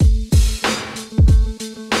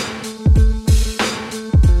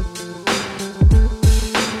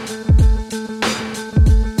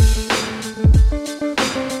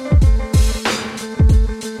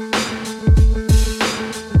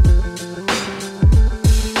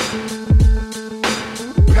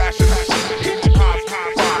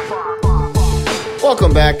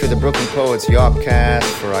back to the Brooklyn Poets Yopcast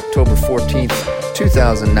for October 14th,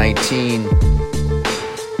 2019.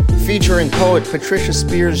 Featuring poet Patricia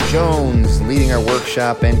Spears Jones, leading our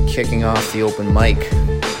workshop and kicking off the open mic.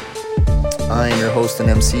 I am your host and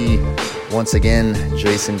MC, once again,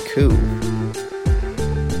 Jason Koo.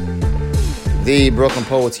 The Brooklyn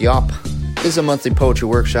Poets Yop is a monthly poetry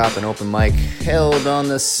workshop and open mic held on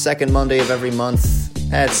the second Monday of every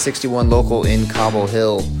month at 61 Local in Cobble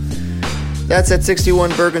Hill. That's at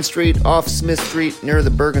 61 Bergen Street off Smith Street near the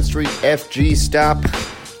Bergen Street FG stop.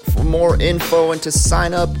 For more info and to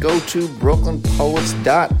sign up, go to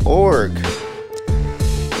brooklynpoets.org.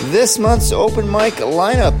 This month's open mic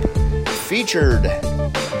lineup featured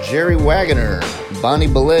Jerry Wagoner, Bonnie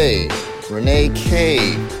Belay, Renee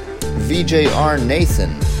K, VJR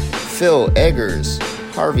Nathan, Phil Eggers,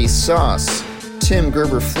 Harvey Sauce, Tim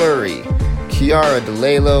Gerber-Fleury, Kiara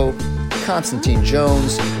DeLalo, Constantine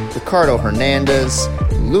Jones, Ricardo Hernandez,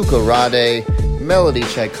 Luca Rade, Melody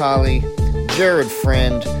Chaikali, Jared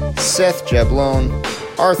Friend, Seth Jablon,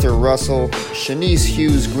 Arthur Russell, Shanice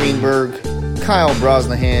Hughes Greenberg, Kyle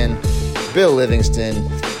Brosnahan, Bill Livingston,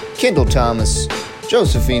 Kendall Thomas,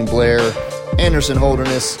 Josephine Blair, Anderson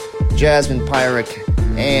Holderness, Jasmine Pyrick,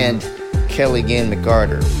 and Kelly Gann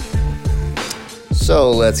McGarter.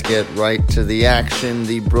 So let's get right to the action.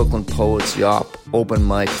 The Brooklyn Poets Yop open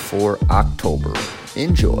mic for October.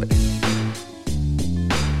 Enjoy.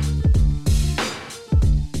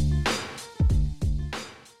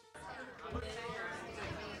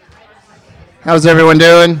 How's everyone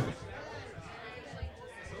doing?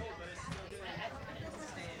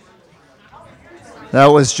 That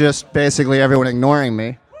was just basically everyone ignoring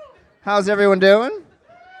me. How's everyone doing?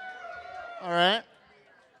 All right.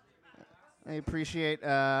 I appreciate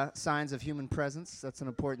signs of human presence. That's an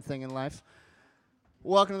important thing in life.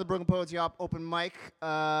 Welcome to the Brooklyn Poets Yop open mic.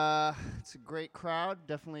 It's a great crowd.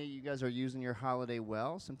 Definitely you guys are using your holiday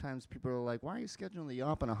well. Sometimes people are like, why are you scheduling the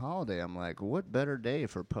Yop on a holiday? I'm like, what better day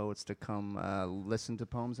for poets to come listen to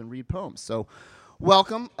poems and read poems? So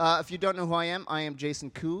welcome. If you don't know who I am Jason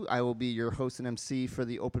Koo. I will be your host and MC for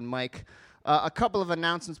the open mic. A couple of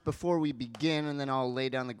announcements before we begin, and then I'll lay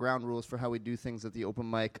down the ground rules for how we do things at the open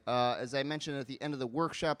mic. As I mentioned at the end of the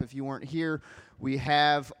workshop, if you weren't here, we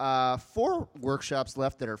have 4 workshops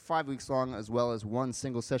left that are 5 weeks long, as well as 1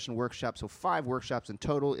 single session workshop, so 5 workshops in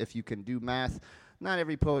total if you can do math. Not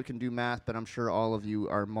every poet can do math, but I'm sure all of you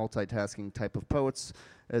are multitasking type of poets,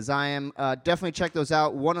 as I am. Definitely check those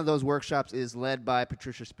out. One of those workshops is led by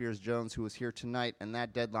Patricia Spears Jones, who is here tonight, and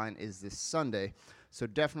that deadline is this Sunday. So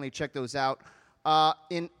definitely check those out.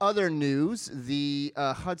 In other news, the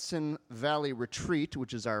Hudson Valley Retreat,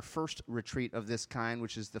 which is our first retreat of this kind,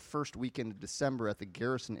 which is the first weekend of December at the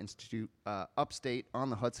Garrison Institute upstate on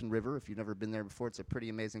the Hudson River. If you've never been there before, it's a pretty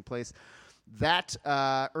amazing place. That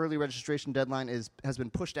early registration deadline has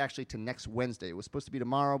been pushed actually to next Wednesday. It was supposed to be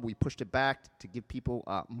tomorrow, but we pushed it back to give people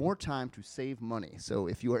more time to save money. So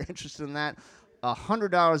if you are interested in that,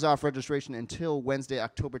 $100 off registration until Wednesday,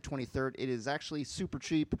 October 23rd. It is actually super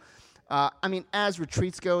cheap. As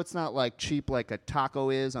retreats go, it's not like cheap like a taco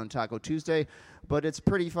is on Taco Tuesday, but it's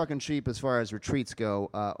pretty fucking cheap as far as retreats go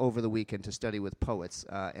over the weekend to study with poets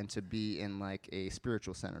and to be in like a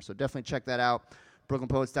spiritual center. So definitely check that out.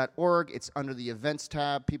 brooklynpoets.org. It's under the events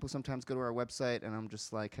tab. People sometimes go to our website, and I'm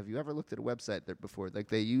just like, have you ever looked at a website there before? Like,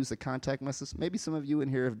 they use the contact message. Maybe some of you in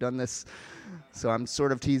here have done this, so I'm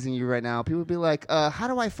sort of teasing you right now. People will be like, how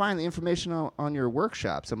do I find the information on your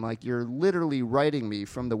workshops? I'm like, you're literally writing me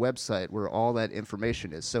from the website where all that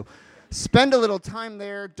information is. So spend a little time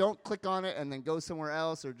there. Don't click on it and then go somewhere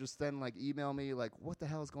else, or just then like email me like, what the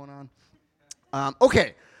hell is going on?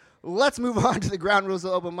 Okay. Let's move on to the ground rules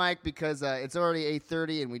of open mic because it's already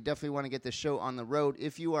 8:30 and we definitely want to get this show on the road.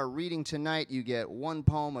 If you are reading tonight, you get 1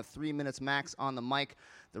 poem of 3 minutes max on the mic.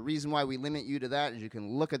 The reason why we limit you to that is you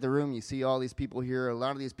can look at the room. You see all these people here. A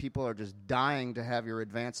lot of these people are just dying to have your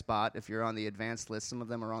advanced spot if you're on the advanced list. Some of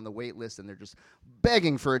them are on the wait list and they're just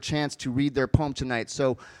begging for a chance to read their poem tonight.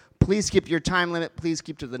 So please keep your time limit. Please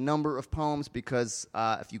keep to the number of poems because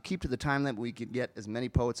if you keep to the time limit, we can get as many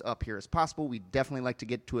poets up here as possible. We definitely like to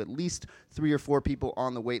get to at least 3 or 4 people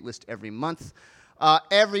on the wait list every month.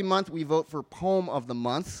 Every month we vote for Poem of the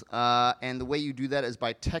Month, and the way you do that is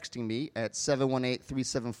by texting me at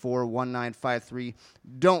 718-374-1953.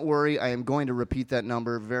 Don't worry, I am going to repeat that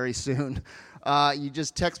number very soon. You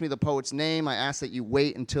just text me the poet's name. I ask that you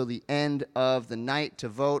wait until the end of the night to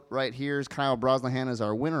vote. Right here is Kyle Brosnahan as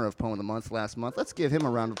our winner of Poem of the Month last month. Let's give him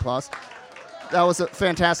a round of applause. That was a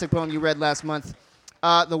fantastic poem you read last month.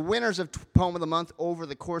 The winners of Poem of the Month over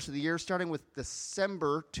the course of the year, starting with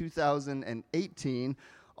December 2018,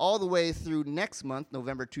 all the way through next month,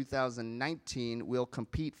 November 2019. We'll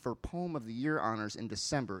compete for Poem of the Year honors in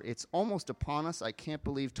December. It's almost upon us. I can't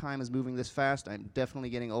believe time is moving this fast. I'm definitely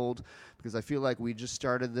getting old because I feel like we just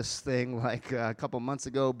started this thing like a couple months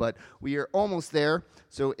ago, but we are almost there.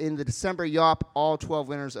 So in the December YOP, all 12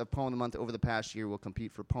 winners of Poem of the Month over the past year will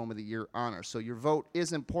compete for Poem of the Year honors. So your vote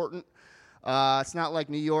is important. It's not like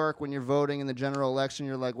New York when you're voting in the general election.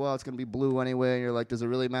 You're like, well, it's going to be blue anyway. And you're like, does it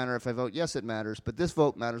really matter if I vote? Yes, it matters. But this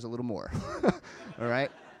vote matters a little more. All right?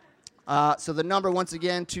 So the number, once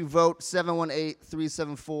again, to vote,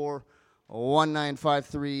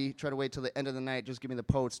 718-374-1953. Try to wait till the end of the night. Just give me the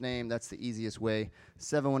poet's name. That's the easiest way.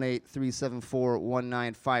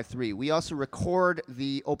 718-374-1953. We also record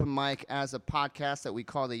the open mic as a podcast that we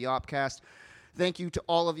call the Yopcast. Thank you to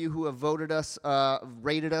all of you who have voted us,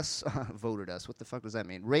 rated us, voted us. What the fuck does that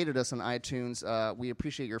mean? Rated us on iTunes. We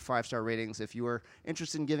appreciate your 5-star ratings. If you are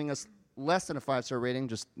interested in giving us less than a 5-star rating,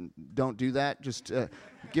 just don't do that. Just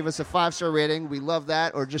give us a 5-star rating. We love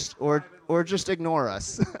that. Or just ignore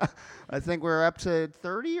us. I think we're up to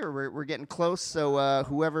 30, or we're getting close. So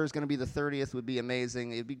whoever is going to be the 30th would be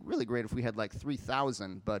amazing. It'd be really great if we had like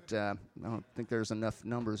 3,000, but I don't think there's enough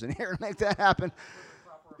numbers in here to make that happen.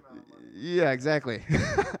 Yeah, exactly.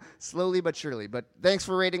 Slowly but surely. But thanks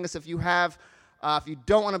for rating us. If you have, if you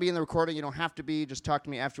don't want to be in the recording, you don't have to be. Just talk to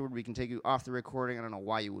me afterward. We can take you off the recording. I don't know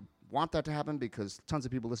why you would want that to happen, because tons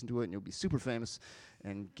of people listen to it, and you'll be super famous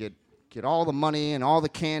and get all the money and all the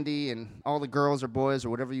candy and all the girls or boys or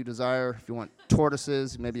whatever you desire. If you want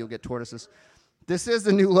tortoises, maybe you'll get tortoises. This is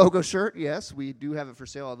the new logo shirt. Yes, we do have it for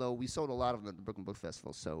sale, although we sold a lot of them at the Brooklyn Book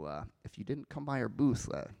Festival. So if you didn't come by our booth,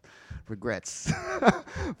 regrets.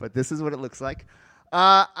 But this is what it looks like.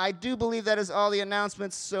 I do believe that is all the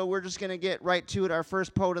announcements, so we're just going to get right to it. Our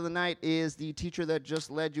first poet of the night is the teacher that just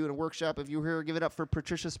led you in a workshop. If you're here, give it up for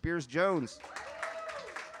Patricia Spears Jones.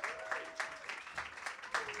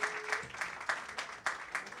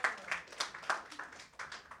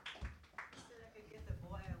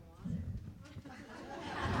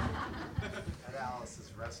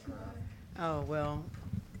 Oh, well,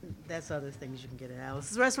 that's other things you can get at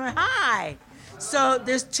Alice's Restaurant. Hi! So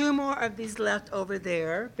there's 2 more of these left over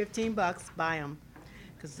there. $15, buy them.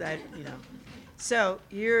 Because So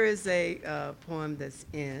here is a poem that's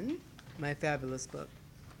in my fabulous book.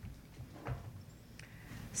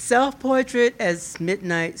 Self-Portrait as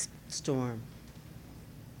Midnight Storm.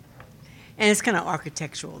 And it's kind of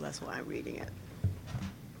architectural, that's why I'm reading it.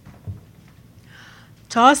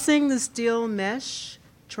 Tossing the steel mesh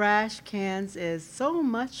trash cans is so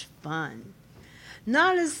much fun.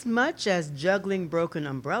 Not as much as juggling broken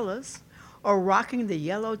umbrellas or rocking the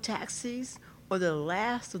yellow taxis or the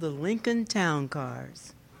last of the Lincoln town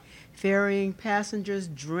cars, ferrying passengers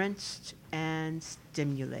drenched and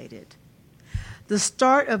stimulated. The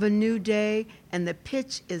start of a new day, and the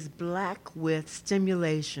pitch is black with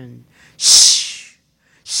stimulation. Shh,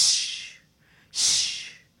 shh,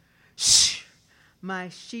 shh, shh. My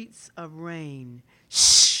sheets of rain.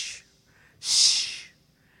 Shh, shh,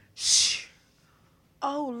 shh.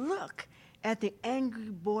 Oh, look at the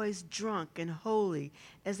angry boys drunk and holy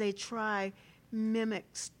as they try mimic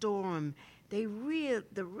storm. The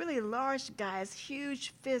really large guy's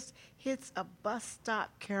huge fist hits a bus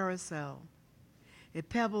stop carousel. It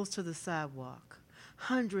pebbles to the sidewalk.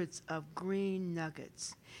 Hundreds of green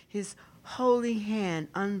nuggets. His holy hand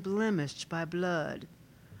unblemished by blood.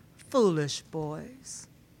 Foolish boys.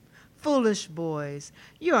 Foolish boys,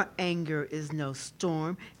 your anger is no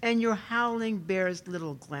storm, and your howling bears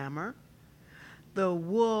little glamour. The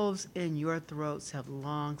wolves in your throats have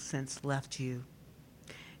long since left you.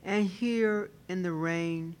 And here in the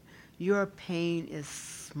rain, your pain is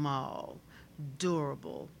small,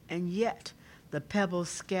 durable, and yet the pebbles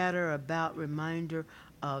scatter about reminder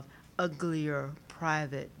of uglier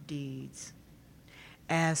private deeds.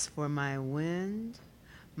 As for my wind,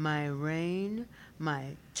 my rain,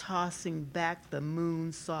 my tossing back the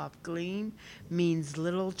moon's soft gleam means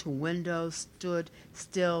little to windows stood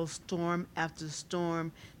still storm after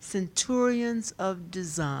storm, centurions of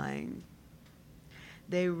design.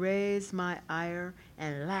 They raise my ire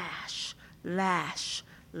and lash, lash,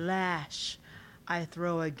 lash. I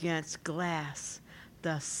throw against glass,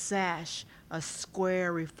 the sash, a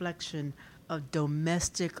square reflection of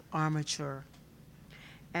domestic armature.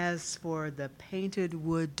 As for the painted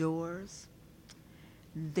wood doors,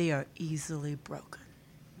 they are easily broken.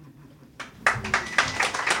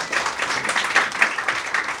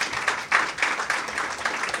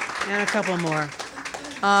 And a couple more.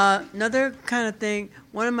 Another kind of thing,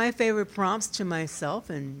 one of my favorite prompts to myself,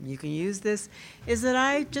 and you can use this, is that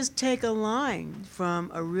I just take a line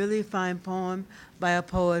from a really fine poem by a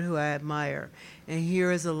poet who I admire. And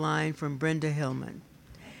here is a line from Brenda Hillman.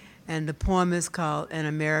 And the poem is called An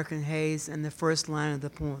American Haze, and the first line of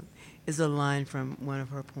the poem is a line from one of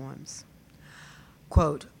her poems.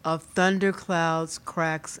 Quote, of thunder clouds,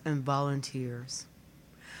 cracks, and volunteers.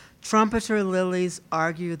 Trumpeter lilies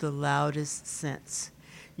argue the loudest sense.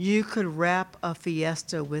 You could wrap a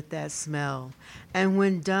fiesta with that smell, and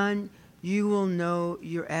when done, you will know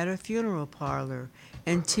you're at a funeral parlor,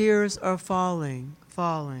 and tears are falling,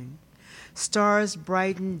 falling. Stars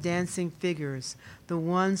brighten dancing figures, the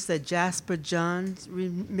ones that Jasper Johns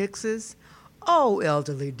remixes. Oh,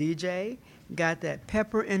 elderly DJ, got that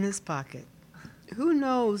pepper in his pocket. Who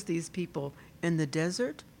knows these people in the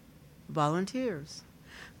desert? Volunteers.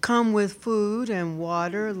 Come with food and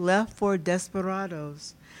water left for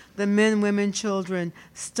desperados, the men, women, children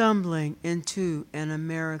stumbling into an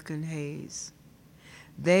American haze.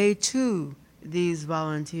 They too, these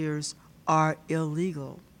volunteers, are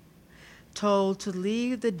illegal, told to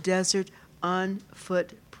leave the desert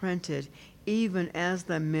unfootprinted, even as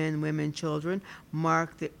the men, women, children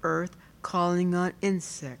mark the earth, calling on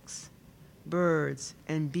insects, birds,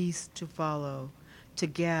 and beasts to follow, to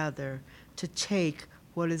gather, to take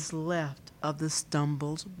what is left of the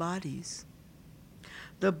stumbled bodies.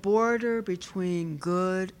 The border between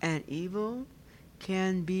good and evil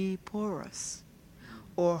can be porous,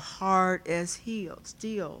 or hard as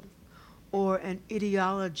steel, or an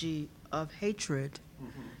ideology of hatred.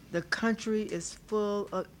 The country is full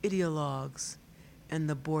of ideologues, and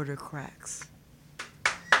the border cracks.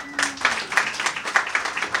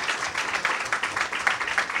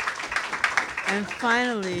 And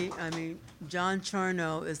finally, John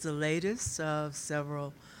Chernow is the latest of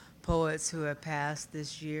several poets who have passed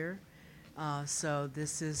this year. So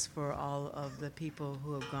this is for all of the people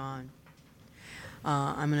who have gone.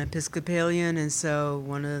 I'm an Episcopalian, and so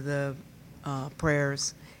one of the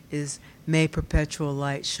prayers is, may perpetual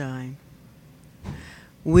light shine.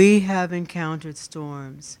 We have encountered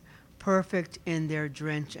storms, perfect in their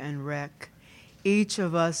drench and wreck. Each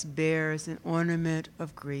of us bears an ornament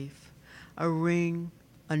of grief. A ring,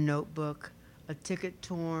 a notebook, a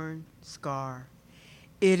ticket-torn scar.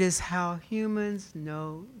 It is how humans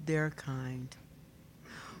know their kind.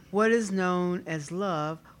 What is known as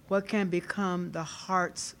love, what can become the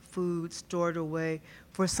heart's food stored away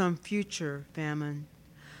for some future famine.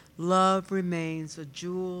 Love remains a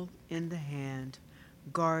jewel in the hand,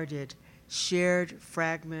 guarded, shared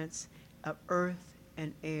fragments of earth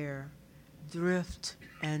and air, drift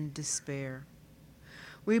and despair.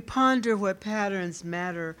 We ponder what patterns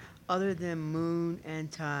matter other than moon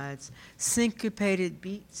and tides, syncopated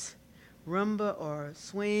beats, rumba or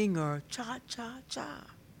swing or cha-cha-cha.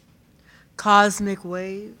 Cosmic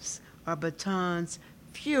waves are batons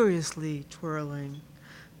furiously twirling,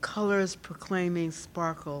 colors proclaiming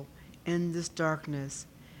sparkle in this darkness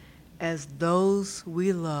as those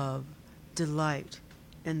we love delight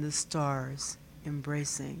in the stars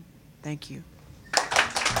embracing. Thank you.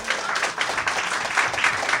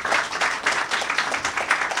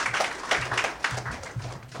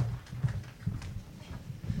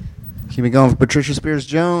 Keep it going for Patricia Spears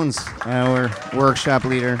Jones, our workshop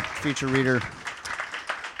leader, feature reader.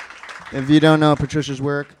 If you don't know Patricia's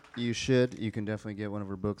work, you should. You can definitely get one of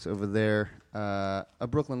her books over there. A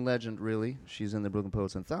Brooklyn legend, really. She's in the Brooklyn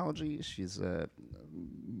Poets Anthology. She's a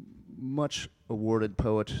much awarded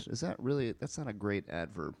poet. That's not a great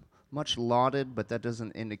adverb. Much lauded, but that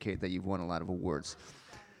doesn't indicate that you've won a lot of awards.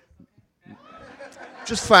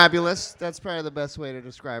 Just fabulous. That's probably the best way to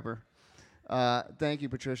describe her. Thank you,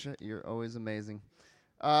 Patricia. You're always amazing.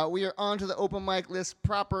 We are on to the open mic list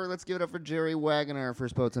proper. Let's give it up for Jerry Wagner, our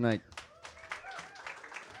first poet tonight.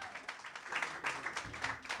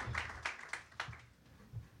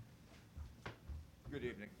 Good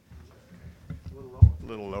evening. A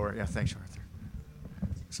little lower. Yeah, thanks, Arthur.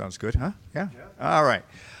 Sounds good, huh? Yeah? All right.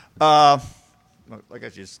 I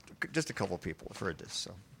guess just a couple of people have heard this.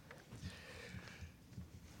 So,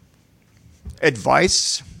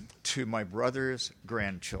 advice to my brother's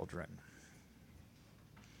grandchildren.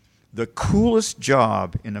 The coolest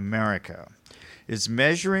job in America is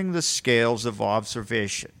measuring the scales of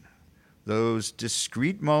observation, those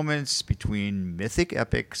discrete moments between mythic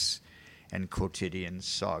epics and quotidian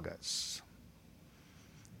sagas.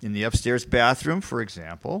 In the upstairs bathroom, for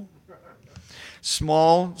example,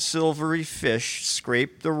 small silvery fish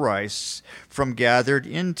scrape the rice from gathered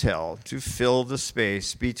intel to fill the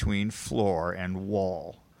space between floor and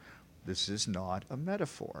wall. This is not a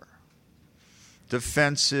metaphor.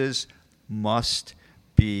 Defenses must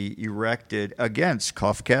be erected against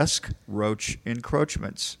Kafkaesque roach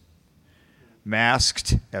encroachments,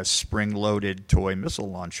 masked as spring-loaded toy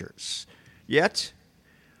missile launchers. Yet,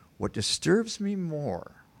 what disturbs me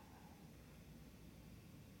more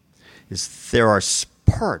is there are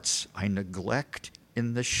parts I neglect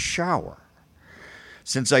in the shower.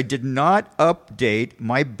 Since I did not update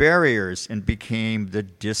my barriers and became the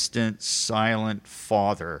distant, silent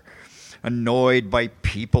father, annoyed by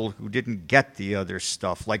people who didn't get the other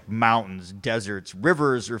stuff, like mountains, deserts,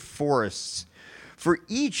 rivers, or forests. For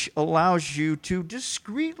each allows you to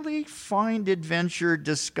discreetly find adventure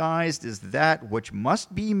disguised as that which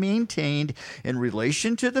must be maintained in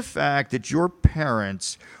relation to the fact that your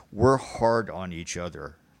parents were hard on each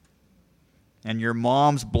other. And your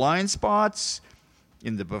mom's blind spots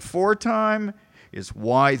in the before time is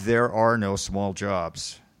why there are no small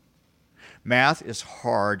jobs. Math is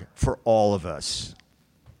hard for all of us.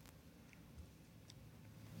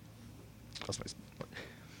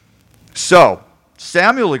 So,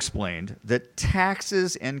 Samuel explained that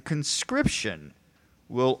taxes and conscription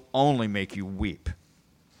will only make you weep.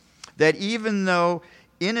 That even though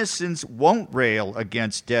innocents won't rail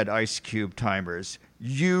against dead ice cube timers,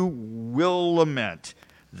 you will lament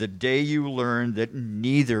the day you learn that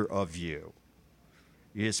neither of you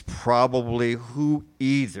is probably who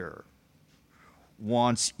either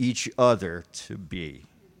wants each other to be.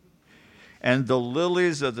 And the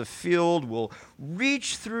lilies of the field will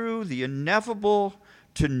reach through the ineffable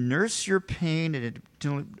to nurse your pain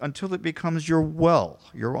until it becomes your well,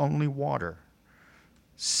 your only water.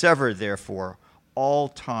 Sever, therefore, all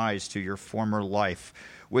ties to your former life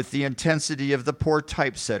with the intensity of the poor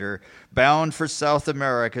typesetter bound for South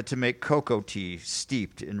America to make cocoa tea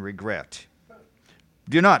steeped in regret.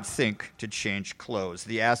 Do not think to change clothes.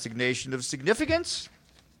 The assignation of significance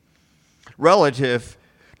relative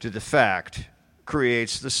to the fact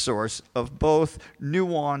creates the source of both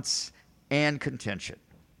nuance and contention.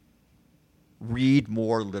 Read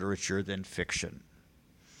more literature than fiction.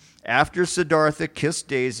 After Siddhartha kissed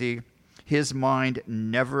Daisy, his mind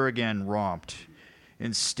never again romped.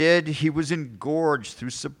 Instead, he was engorged through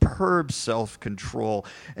superb self-control,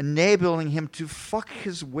 enabling him to fuck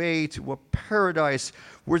his way to a paradise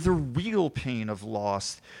where the real pain of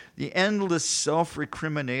loss, the endless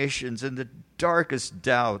self-recriminations, and the darkest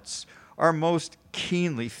doubts are most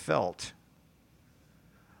keenly felt.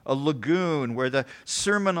 A lagoon where the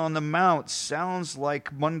Sermon on the Mount sounds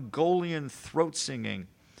like Mongolian throat singing,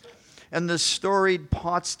 and the storied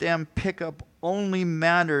Potsdam pickup only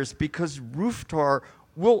matters because Ruftar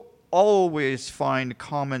will always find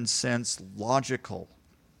common sense logical.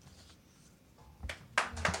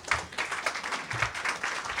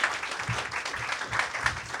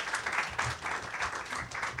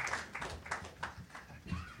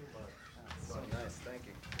 So nice, thank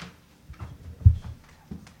you.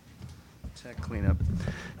 Tech cleanup.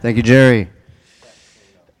 Thank you, Jerry.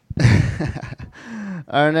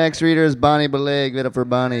 Our next reader is Bonnie Beleg. Give it up for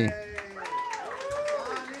Bonnie.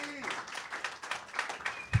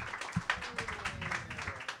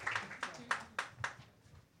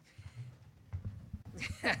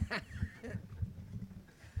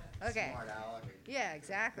 Okay. Yeah,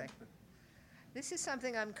 exactly. This is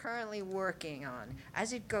something I'm currently working on.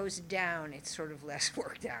 As it goes down, it's sort of less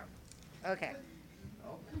worked out. Okay.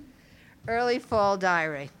 Early fall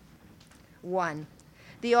diary. 1.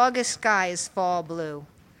 The August sky is fall blue.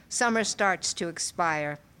 Summer starts to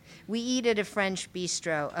expire. We eat at a French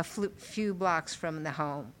bistro a few blocks from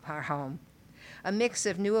our home. A mix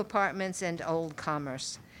of new apartments and old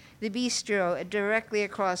commerce. The bistro directly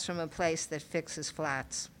across from a place that fixes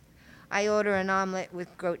flats. I order an omelet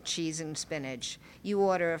with goat cheese and spinach. You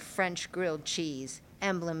order a French grilled cheese,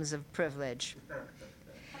 emblems of privilege.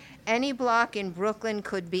 Any block in Brooklyn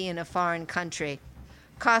could be in a foreign country.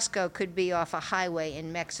 Costco could be off a highway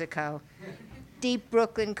in Mexico. Deep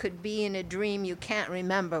Brooklyn could be in a dream you can't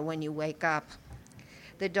remember when you wake up.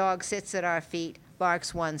 The dog sits at our feet,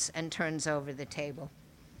 barks once, and turns over the table.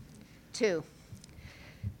 2.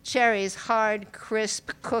 Cherries, hard, crisp,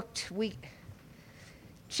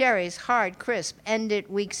 ended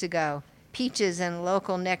weeks ago. Peaches and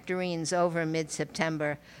local nectarines over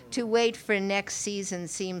mid-September. To wait for next season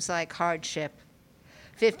seems like hardship.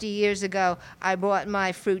 50 years ago, I bought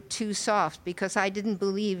my fruit too soft because I didn't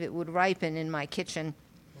believe it would ripen in my kitchen.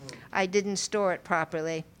 I didn't store it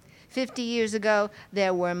properly. 50 years ago,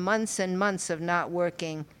 there were months and months of not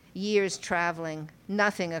working, years traveling,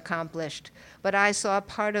 nothing accomplished. But I saw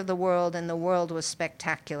part of the world, and the world was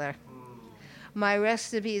spectacular. My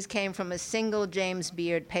recipes came from a single James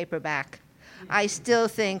Beard paperback. I still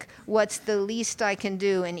think, what's the least I can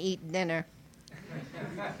do and eat dinner?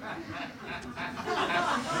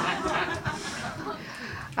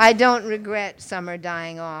 I don't regret summer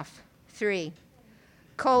dying off. 3,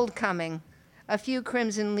 cold coming. A few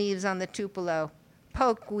crimson leaves on the Tupelo.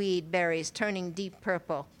 Pokeweed berries turning deep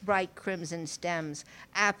purple, bright crimson stems,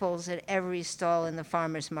 apples at every stall in the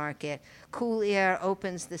farmer's market. Cool air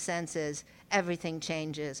opens the senses. Everything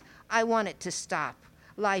changes. I want it to stop.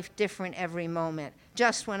 Life different every moment.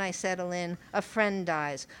 Just when I settle in, a friend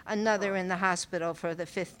dies, another in the hospital for the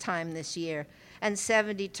 5th time this year. And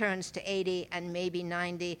 70 turns to 80 and maybe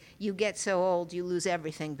 90. You get so old you lose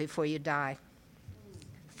everything before you die.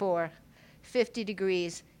 4, 50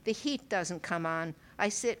 degrees. The heat doesn't come on. I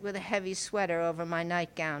sit with a heavy sweater over my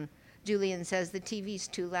nightgown. Julian says the TV's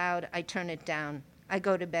too loud. I turn it down. I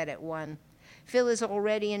go to bed at 1. Phil is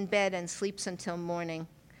already in bed and sleeps until morning.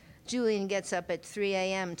 Julian gets up at 3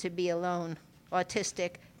 a.m. to be alone.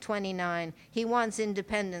 Autistic, 29. He wants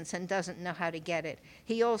independence and doesn't know how to get it.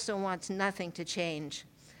 He also wants nothing to change.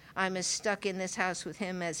 I'm as stuck in this house with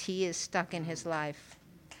him as he is stuck in his life.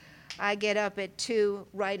 I get up at 2,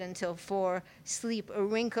 right until 4, sleep a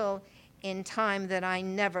wrinkle in time that I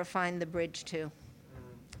never find the bridge to.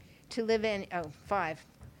 To live in, 5.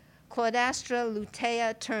 Claudastra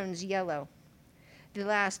lutea turns yellow. The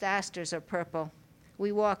last asters are purple.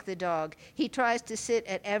 We walk the dog. He tries to sit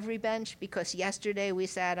at every bench because yesterday we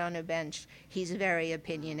sat on a bench. He's very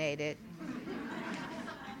opinionated.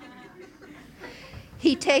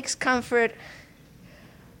 He takes comfort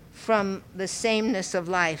from the sameness of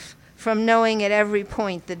life, from knowing at every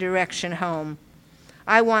point the direction home.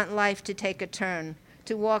 I want life to take a turn,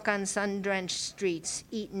 to walk on sun-drenched streets,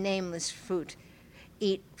 eat nameless food,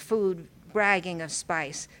 eat food bragging of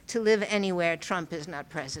spice, to live anywhere Trump is not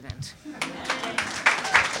president.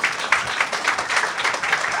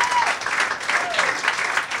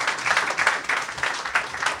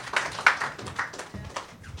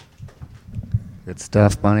 Good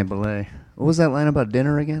stuff, Bonnie Belay. What was that line about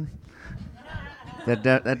dinner again?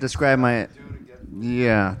 That described my...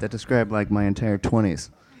 Yeah, that described like my entire 20s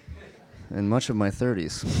and much of my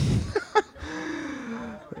 30s.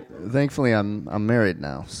 Thankfully, I'm married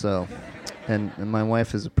now, so... And my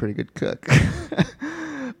wife is a pretty good cook.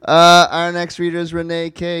 Our next reader is Renee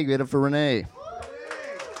K. Give it up for Renee.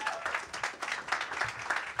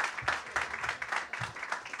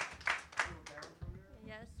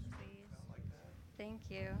 Yes, please. Thank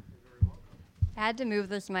you. I had to move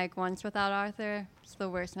this mic once without Arthur. It's the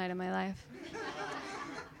worst night of my life.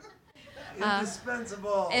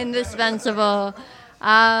 Indispensable.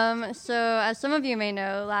 So as some of you may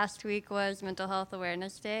know, last week was Mental Health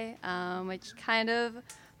Awareness Day, which kind of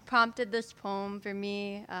prompted this poem for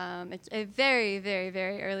me. It's a very, very,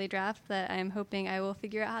 very early draft that I'm hoping I will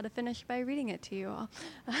figure out how to finish by reading it to you all.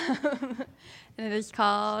 And it is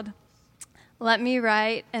called, Let Me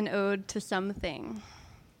Write an Ode to Something.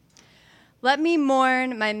 Let me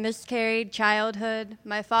mourn my miscarried childhood,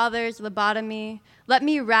 my father's lobotomy. Let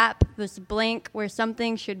me wrap this blank where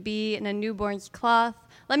something should be in a newborn's cloth.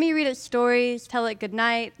 Let me read it stories, tell it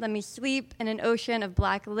goodnight. Let me sleep in an ocean of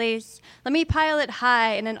black lace. Let me pile it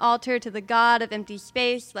high in an altar to the God of empty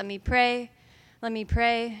space. Let me pray, let me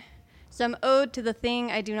pray. Some ode to the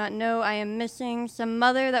thing I do not know I am missing, some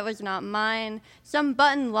mother that was not mine, some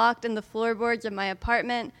button locked in the floorboards of my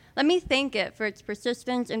apartment. Let me thank it for its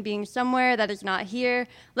persistence in being somewhere that is not here.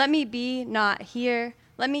 Let me be not here.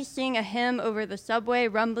 Let me sing a hymn over the subway,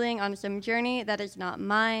 rumbling on some journey that is not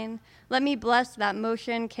mine. Let me bless that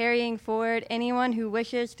motion carrying forward anyone who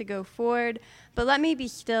wishes to go forward. But let me be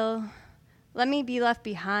still. Let me be left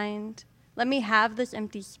behind. Let me have this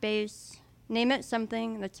empty space. Name it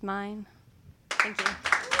something that's mine. Thank you.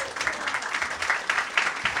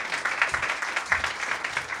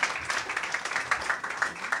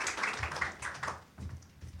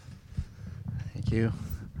 Thank you.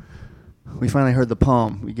 We finally heard the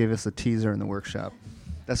poem. We gave us a teaser in the workshop.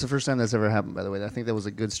 That's the first time that's ever happened, by the way. I think that was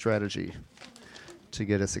a good strategy to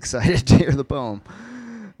get us excited to hear the poem.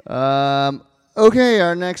 Okay,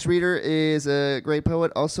 our next reader is a great poet,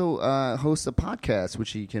 also hosts a podcast,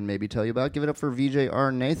 which he can maybe tell you about. Give it up for VJ R.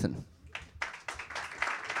 Nathan.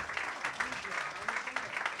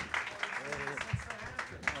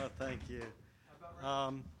 Oh, thank you.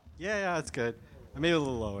 Yeah, it's good. Maybe a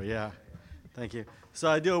little lower, yeah. Thank you. So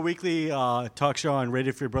I do a weekly talk show on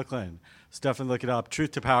Radio Free Brooklyn. So definitely look it up,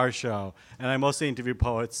 Truth to Power show. And I mostly interview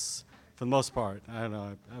poets for the most part. I don't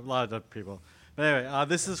know, I have a lot of other people. But anyway,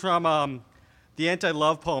 this is from the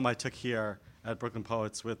anti-love poem I took here at Brooklyn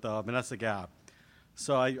Poets with Vanessa Gap.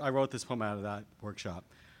 So I wrote this poem out of that workshop.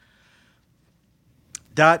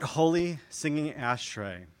 That holy singing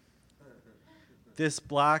ashtray. This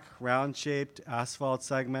black, round-shaped asphalt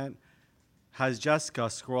segment has Jessica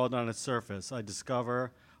scrawled on its surface, I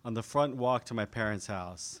discover, on the front walk to my parents'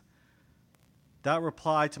 house. That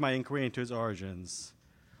replied to my inquiry into his origins.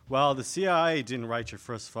 Well, the CIA didn't write your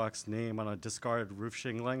first fuck's name on a discarded roof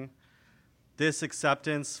shingling. This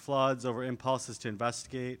acceptance floods over impulses to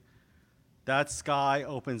investigate. That sky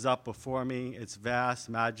opens up before me, its vast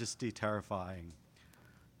majesty terrifying.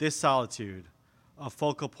 This solitude, a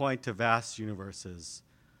focal point to vast universes.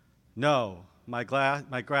 No, my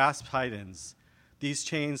grasp tightens. These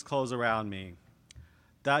chains close around me.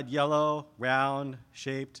 That yellow,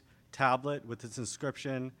 round-shaped tablet with its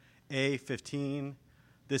inscription, A15,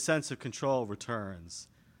 this sense of control returns.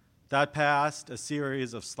 That past, a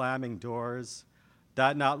series of slamming doors.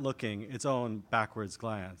 That not looking, its own backwards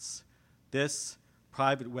glance. This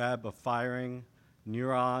private web of firing,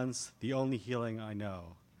 neurons, the only healing I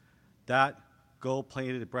know. That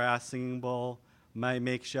gold-plated brass singing bowl, my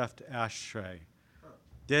makeshift ashtray.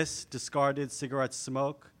 This discarded cigarette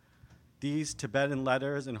smoke, these Tibetan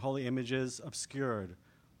letters and holy images obscured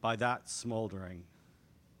by that smoldering.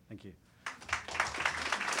 Thank you.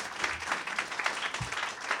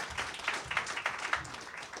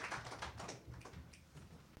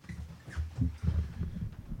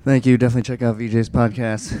 Thank you. Definitely check out VJ's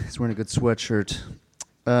podcast. He's wearing a good sweatshirt.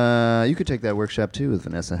 You could take that workshop too with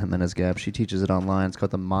Vanessa Jimenez Gap. She teaches it online. It's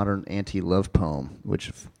called the Modern Anti-Love Poem,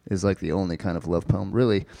 which is like the only kind of love poem.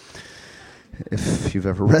 Really, if you've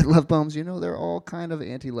ever read love poems, you know they're all kind of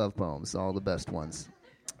anti-love poems, all the best ones.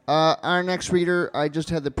 Our next reader, I just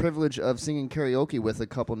had the privilege of singing karaoke with a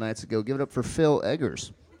couple nights ago. Give it up for Phil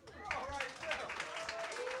Eggers.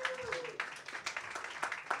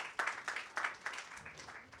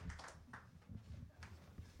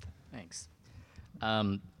 Thanks.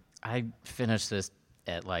 I finished this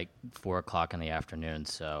at like 4 o'clock in the afternoon,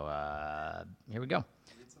 so here we go.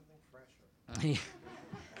 Need something fresher.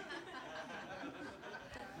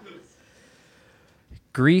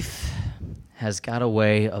 Grief has got a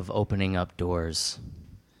way of opening up doors.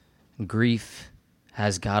 Grief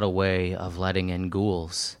has got a way of letting in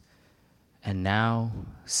ghouls. And now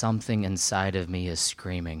something inside of me is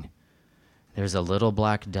screaming. There's a little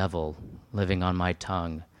black devil living on my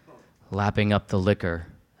tongue, lapping up the liquor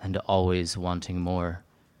and always wanting more.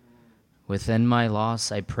 Within my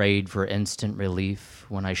loss, I prayed for instant relief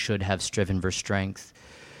when I should have striven for strength.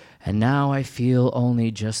 And now I feel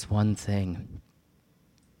only just one thing.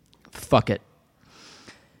 Fuck it.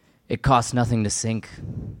 It costs nothing to sink.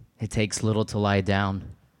 It takes little to lie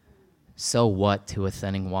down. So what to a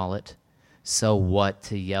thinning wallet? So what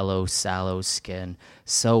to yellow, sallow skin?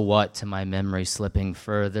 So what to my memory slipping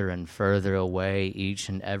further and further away each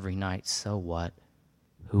and every night? So what?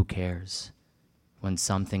 Who cares? When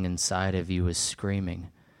something inside of you is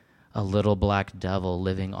screaming, a little black devil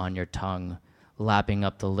living on your tongue, lapping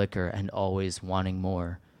up the liquor and always wanting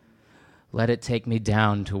more. Let it take me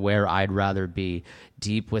down to where I'd rather be,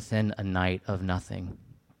 deep within a night of nothing.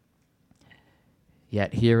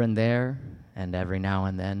 Yet here and there, and every now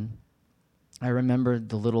and then, I remembered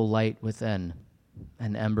the little light within,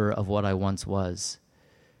 an ember of what I once was.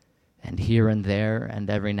 And here and there, and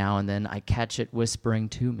every now and then, I catch it whispering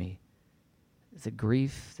to me, the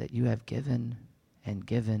grief that you have given and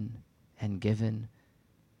given and given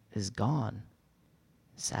is gone.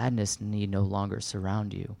 Sadness need no longer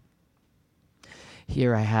surround you.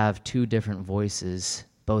 Here I have two different voices,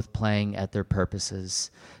 both playing at their purposes,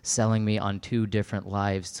 selling me on two different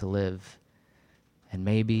lives to live. And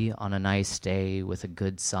maybe on a nice day with a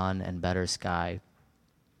good sun and better sky,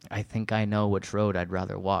 I think I know which road I'd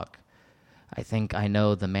rather walk. I think I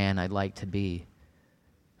know the man I'd like to be.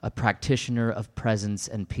 A practitioner of presence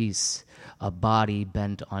and peace, a body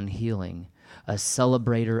bent on healing, a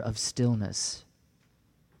celebrator of stillness.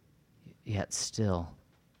 Yet still,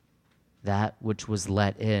 that which was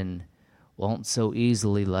let in won't so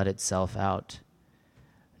easily let itself out.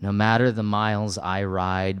 No matter the miles I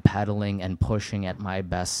ride, pedaling and pushing at my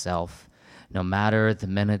best self, no matter the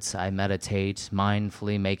minutes I meditate,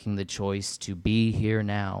 mindfully making the choice to be here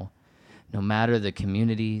now, no matter the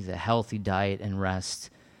community, the healthy diet and rest,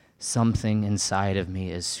 something inside of me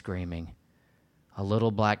is screaming. A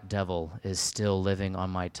little black devil is still living on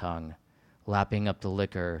my tongue, lapping up the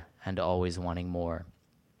liquor and always wanting more.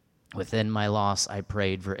 Within my loss, I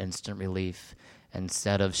prayed for instant relief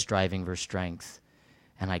instead of striving for strength.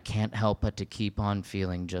 And I can't help but to keep on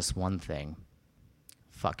feeling just one thing.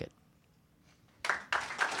 Fuck it.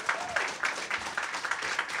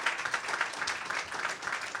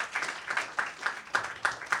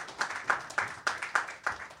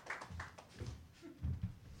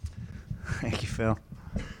 Phil.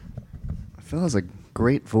 Phil has a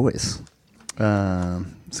great voice. It's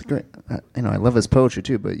a great. I love his poetry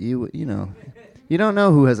too. But you don't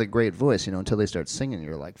know who has a great voice, until they start singing.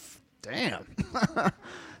 You're like, damn,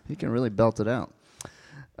 he can really belt it out.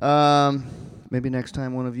 Maybe next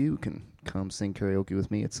time one of you can come sing karaoke with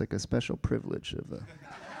me. It's like a special privilege of.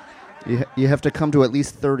 You have to come to at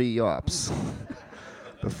least 30 yops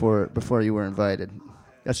before you were invited.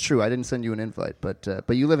 That's true. I didn't send you an invite, but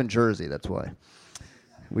you live in Jersey. That's why.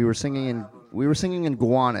 We were singing in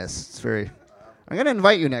Gowanus. It's very. I'm gonna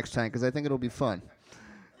invite you next time because I think it'll be fun.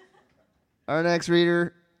 Our next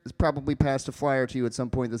reader has probably passed a flyer to you at some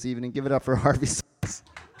point this evening. Give it up for Harvey Sauce.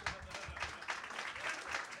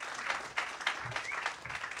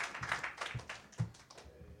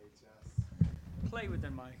 Play with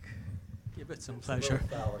the mic. Give it some pleasure.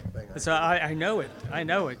 So I know it. I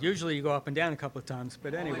know it. Usually you go up and down a couple of times,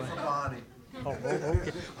 but anyway. Oh,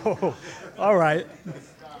 okay. Oh, all right.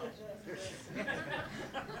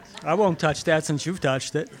 I won't touch that since you've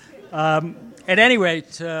touched it. At any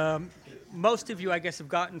rate, most of you, I guess, have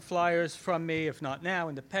gotten flyers from me, if not now,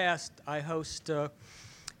 in the past. I host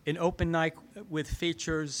an open night with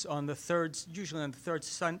features usually on the third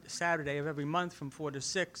Saturday of every month from 4 to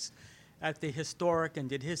 6 at the historic,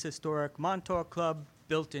 and it is historic, Montauk Club,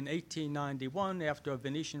 built in 1891 after a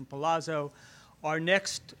Venetian palazzo. Our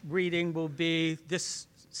next reading will be this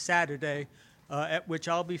Saturday, at which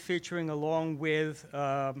I'll be featuring along with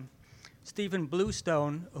Stephen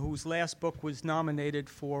Bluestone, whose last book was nominated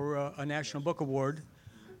for a National Book Award.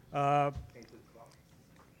 No.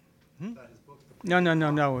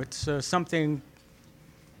 It's something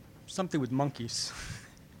with monkeys.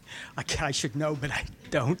 I should know, but I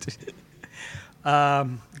don't.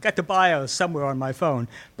 Got the bio somewhere on my phone.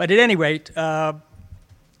 But at any rate,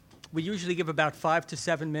 we usually give about 5 to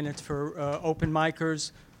 7 minutes for open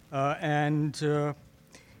micers, and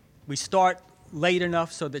we start late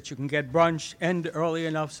enough so that you can get brunch, end early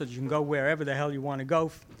enough so that you can go wherever the hell you want to go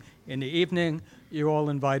in the evening. You're all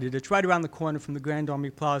invited. It's right around the corner from the Grand Army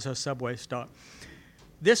Plaza subway stop.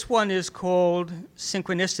 This one is called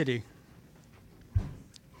Synchronicity.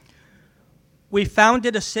 We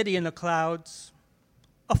founded a city in the clouds,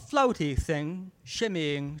 a floaty thing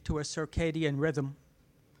shimmying to a circadian rhythm.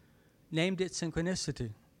 Named it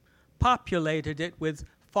Synchronicity, populated it with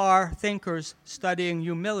far thinkers studying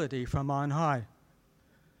humility from on high.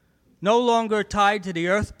 No longer tied to the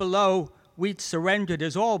earth below, we'd surrendered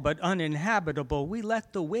as all but uninhabitable. We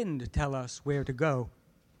let the wind tell us where to go.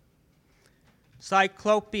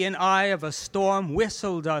 Cyclopean eye of a storm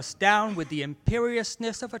whistled us down with the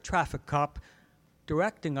imperiousness of a traffic cop,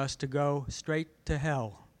 directing us to go straight to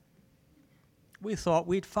hell. We thought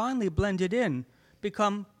we'd finally blended in,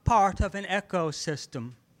 become part of an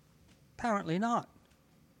ecosystem. Apparently not.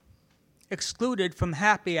 Excluded from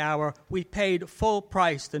happy hour, we paid full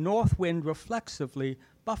price, the north wind reflexively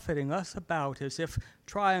buffeting us about as if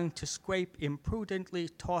trying to scrape imprudently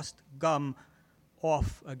tossed gum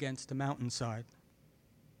off against the mountainside.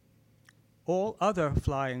 All other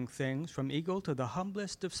flying things, from eagle to the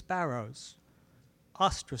humblest of sparrows,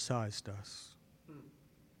 ostracized us.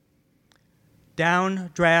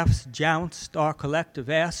 Downdrafts jounced our collective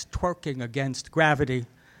ass, twerking against gravity.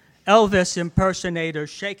 Elvis impersonators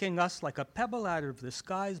shaking us like a pebble out of the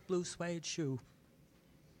sky's blue suede shoe.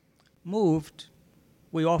 Moved,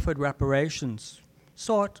 we offered reparations,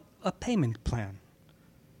 sought a payment plan.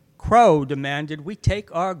 Crow demanded we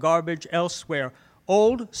take our garbage elsewhere.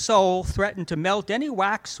 Old soul threatened to melt any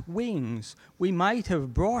wax wings we might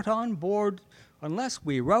have brought on board unless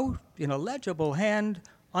we wrote in a legible hand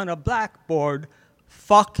on a blackboard,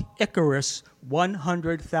 "Fuck Icarus"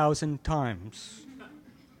 100,000 times.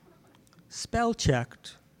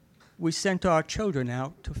 Spell-checked, we sent our children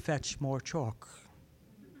out to fetch more chalk.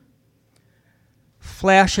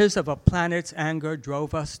 Flashes of a planet's anger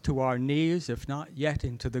drove us to our knees, if not yet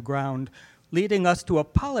into the ground, leading us to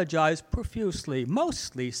apologize profusely,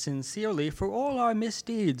 mostly sincerely, for all our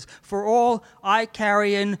misdeeds, for all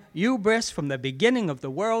Icarian hubris from the beginning of the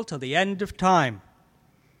world to the end of time.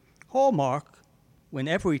 Hallmark, when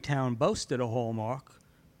every town boasted a hallmark,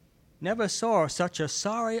 never saw such a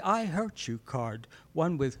sorry I hurt you card,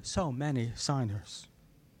 one with so many signers.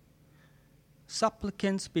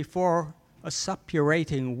 Supplicants before a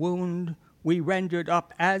suppurating wound, we rendered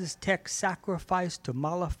up Aztec sacrifice to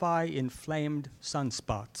mollify inflamed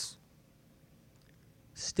sunspots.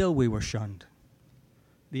 Still we were shunned,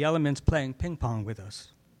 the elements playing ping pong with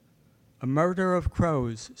us. A murder of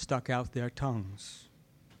crows stuck out their tongues.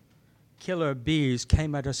 Killer bees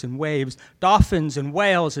came at us in waves. Dolphins and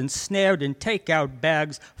whales ensnared in takeout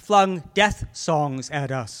bags flung death songs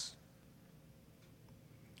at us.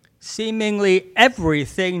 Seemingly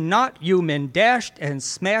everything not human dashed and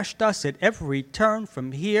smashed us at every turn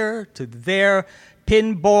from here to there,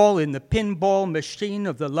 pinball in the pinball machine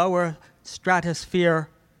of the lower stratosphere.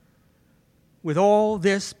 With all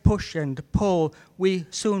this push and pull, we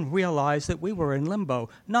soon realized that we were in limbo,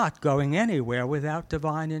 not going anywhere without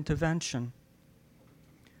divine intervention.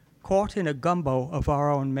 Caught in a gumbo of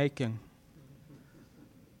our own making.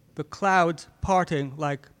 The clouds parting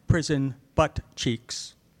like prison butt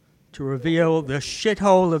cheeks to reveal the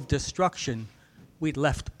shithole of destruction we'd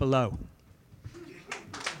left below.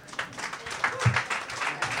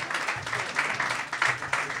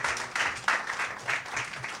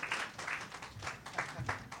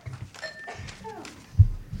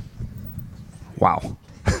 Wow.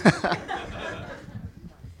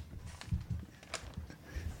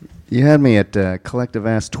 You had me at collective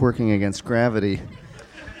ass twerking against gravity.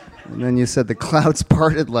 And then you said the clouds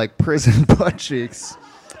parted like prison butt cheeks.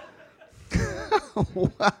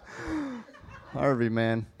 Wow. Harvey,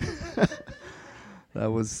 man. That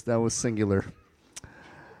was singular.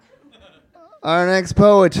 Our next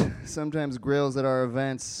poet sometimes grills at our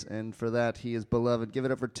events, and for that he is beloved. Give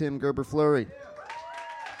it up for Tim Gerber-Fleury.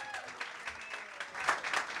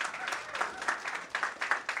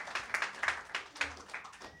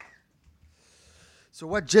 So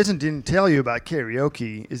what Jason didn't tell you about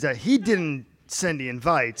karaoke is that he didn't send the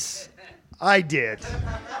invites. I did.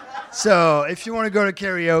 So if you want to go to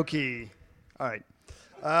karaoke, all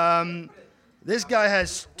right. This guy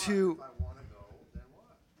has two.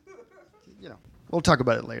 We'll talk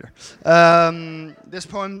about it later. This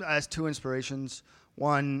poem has two inspirations.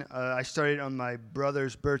 One, I started on my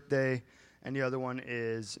brother's birthday, and the other one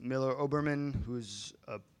is Miller Oberman, who's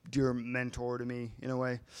a dear mentor to me in a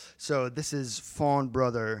way. So this is Fawn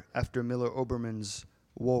Brother after Miller Oberman's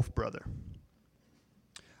Wolf Brother.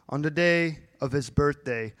 On the day of his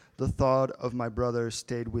birthday, the thought of my brother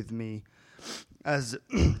stayed with me as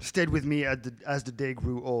the day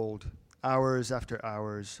grew old, hours after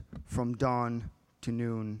hours, from dawn to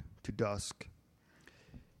noon to dusk.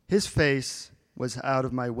 His face was out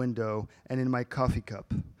of my window and in my coffee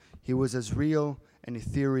cup. He was as real and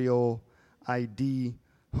ethereal, ID,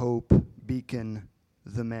 hope, beacon,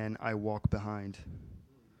 the man I walk behind.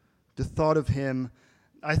 I thought of him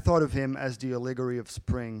as the allegory of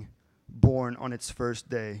spring, born on its first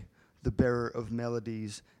day, the bearer of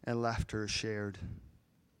melodies and laughter shared.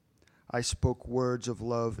 I spoke words of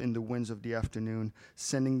love in the winds of the afternoon,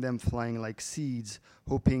 sending them flying like seeds,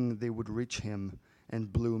 hoping they would reach him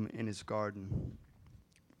and bloom in his garden.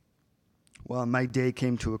 While my day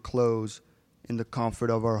came to a close, in the comfort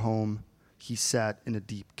of our home, he sat in a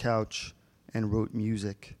deep couch and wrote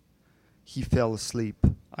music. He fell asleep,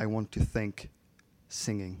 I want to think,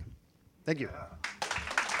 singing. Thank you.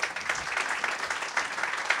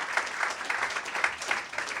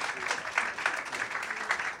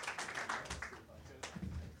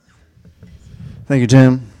 Thank you,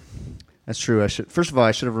 Tim. That's true. First of all,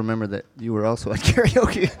 I should have remembered that you were also at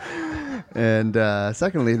karaoke. And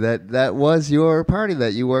secondly, that was your party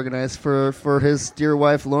that you organized for his dear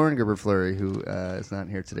wife, Lauren Gerber-Fleury, who is not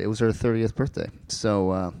here today. It was her 30th birthday.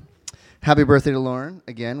 So happy birthday to Lauren.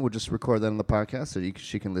 Again, we'll just record that on the podcast so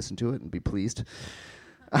she can listen to it and be pleased.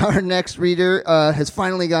 Our next reader has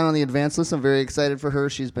finally got on the advance list. I'm very excited for her.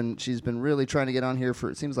 She's been really trying to get on here for,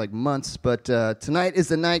 it seems like, months. But tonight is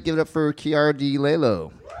the night. Give it up for Kiara D.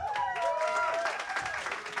 Lalo.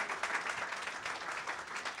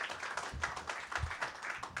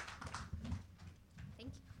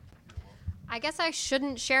 I guess I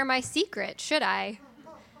shouldn't share my secret, should I?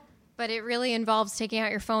 But it really involves taking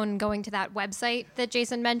out your phone and going to that website that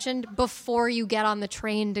Jason mentioned before you get on the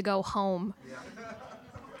train to go home.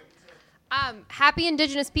 Happy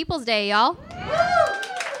Indigenous Peoples Day, y'all.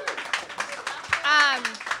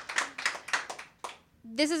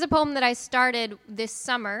 This is a poem that I started this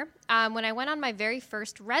summer when I went on my very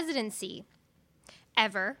first residency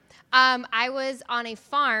ever. I was on a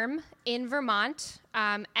farm in Vermont,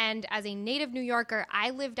 and as a native New Yorker,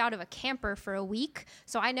 I lived out of a camper for a week,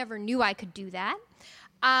 so I never knew I could do that.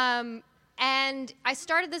 And I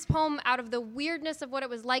started this poem out of the weirdness of what it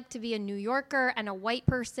was like to be a New Yorker and a white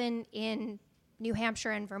person in New Hampshire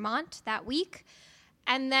and Vermont that week.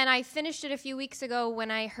 And then I finished it a few weeks ago when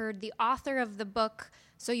I heard the author of the book,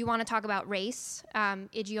 So You Want to Talk About Race,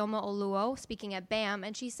 Ijeoma Oluo, speaking at BAM,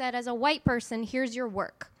 and she said, as a white person, here's your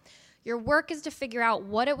work. Your work is to figure out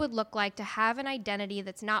what it would look like to have an identity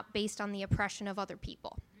that's not based on the oppression of other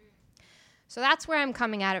people. So that's where I'm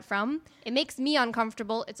coming at it from. It makes me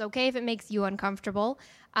uncomfortable. It's okay if it makes you uncomfortable.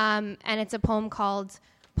 And it's a poem called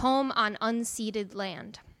Poem on Unceded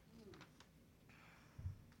Land.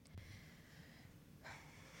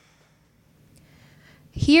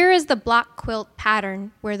 Here is the block quilt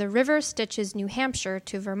pattern where the river stitches New Hampshire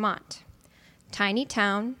to Vermont. Tiny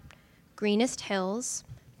town, greenest hills,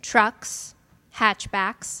 trucks,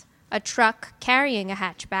 hatchbacks, a truck carrying a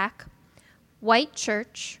hatchback, white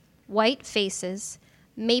church, white faces,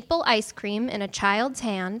 maple ice cream in a child's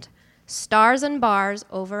hand, stars and bars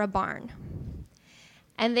over a barn.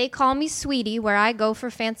 And they call me Sweetie where I go for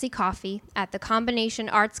fancy coffee at the Combination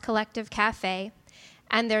Arts Collective Cafe,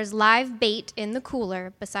 and there's live bait in the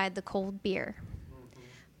cooler beside the cold beer.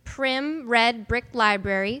 Prim red brick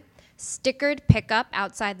library, stickered pickup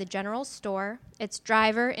outside the general store, its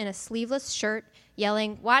driver in a sleeveless shirt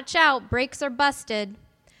yelling, "Watch out, brakes are busted."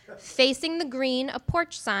 Facing the green, a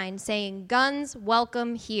porch sign saying, "Guns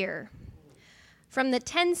welcome here." From the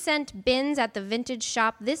 10-cent bins at the vintage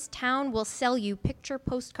shop, this town will sell you picture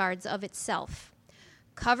postcards of itself.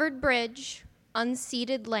 Covered bridge,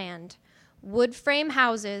 unceded land, wood frame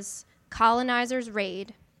houses, colonizers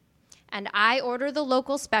raid. And I order the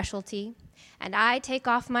local specialty, and I take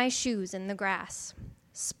off my shoes in the grass.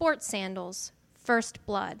 Sport sandals, first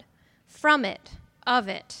blood. From it, of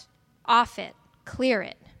it, off it, clear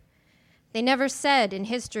it. They never said in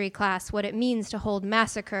history class what it means to hold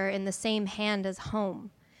massacre in the same hand as home,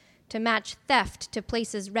 to match theft to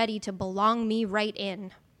places ready to belong me right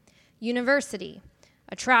in. University,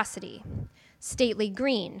 atrocity. Stately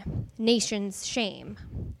green, nation's shame.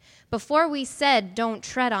 Before we said, "Don't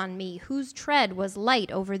tread on me," whose tread was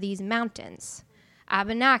light over these mountains?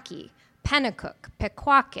 Abenaki, Pennacook,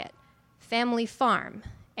 Pequawket, family farm,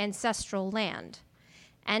 ancestral land.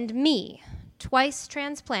 And me, twice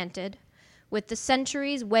transplanted, with the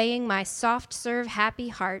centuries weighing my soft-serve happy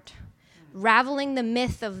heart, raveling the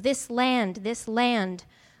myth of this land,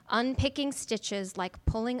 unpicking stitches like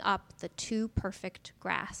pulling up the too perfect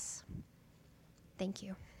grass. Thank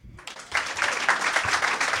you.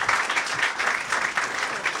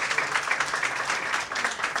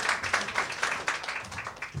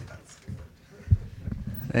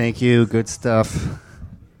 Thank you. Good stuff.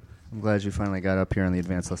 I'm glad you finally got up here on the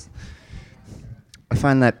advanced list. I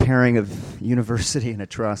find that pairing of university and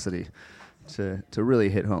atrocity to really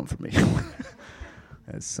hit home for me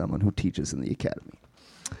as someone who teaches in the academy.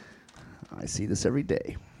 I see this every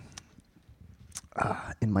day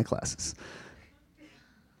in my classes.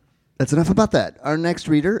 That's enough about that. Our next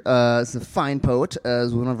reader is a fine poet,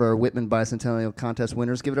 as one of our Whitman Bicentennial Contest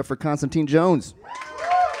winners. Give it up for Constantine Jones.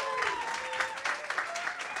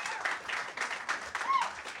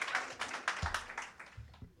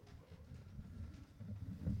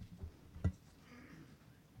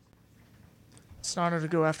 It's an honor to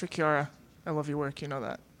go after Kiara. I love your work, you know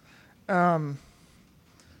that.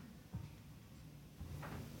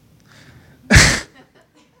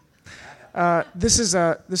 This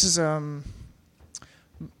is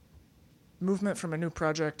movement from a new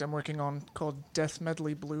project I'm working on called Death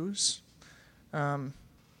Medley Blues. And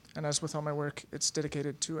as with all my work, it's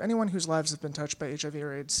dedicated to anyone whose lives have been touched by HIV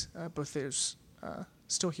or AIDS, both those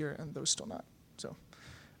still here and those still not. So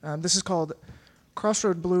this is called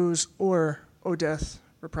Crossroad Blues or O Death,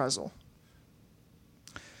 Reprisal.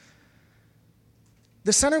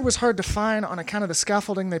 The center was hard to find on account of the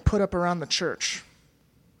scaffolding they put up around the church.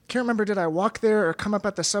 Can't remember did I walk there or come up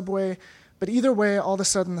at the subway, but either way, all of a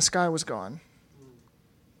sudden the sky was gone.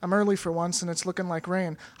 I'm early for once and it's looking like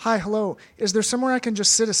rain. Hi, hello, is there somewhere I can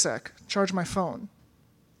just sit a sec, charge my phone?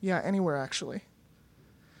 Yeah, anywhere actually.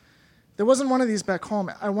 There wasn't one of these back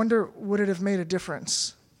home. I wonder, would it have made a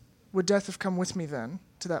difference? Would death have come with me then,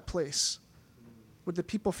 to that place? Would the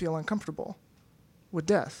people feel uncomfortable? Would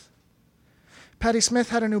death? Patti Smith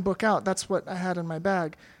had a new book out. That's what I had in my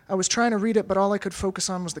bag. I was trying to read it, but all I could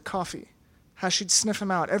focus on was the coffee. How she'd sniff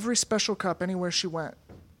him out, every special cup anywhere she went.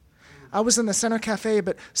 I was in the Center Cafe,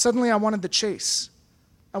 but suddenly I wanted the chase.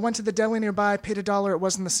 I went to the deli nearby, paid $1, it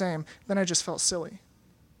wasn't the same. Then I just felt silly.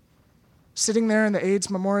 Sitting there in the AIDS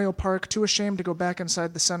Memorial Park, too ashamed to go back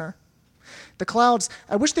inside the center. The clouds,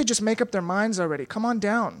 I wish they'd just make up their minds already. Come on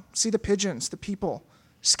down, see the pigeons, the people.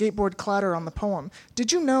 Skateboard clatter on the poem.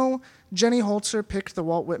 Did you know Jenny Holzer picked the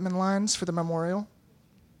Walt Whitman lines for the memorial?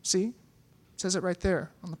 See? It says it right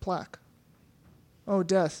there on the plaque. Oh,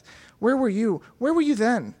 death, where were you? Where were you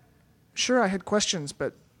then? Sure, I had questions,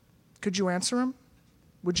 but could you answer them?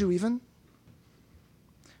 Would you even?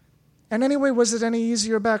 And anyway, was it any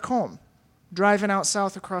easier back home? Driving out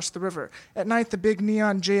south across the river. At night, the big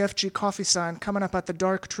neon JFG coffee sign coming up at the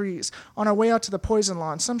dark trees. On our way out to the poison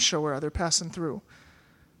lawn, some show or other passing through.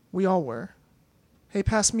 We all were. Hey,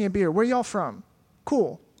 pass me a beer. Where y'all from?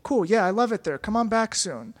 Cool. Yeah, I love it there. Come on back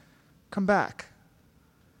soon. Come back.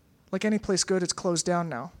 Like any place good, it's closed down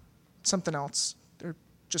now. Something else. Or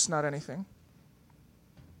just not anything.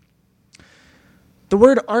 The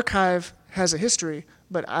word archive has a history,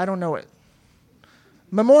 but I don't know it.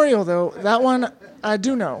 Memorial, though, that one I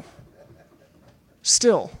do know.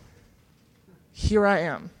 Still, here I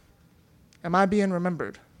am. Am I being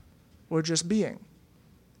remembered? Or just being?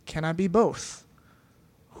 Can I be both?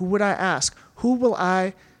 Who would I ask? Who will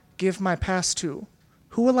I give my past to?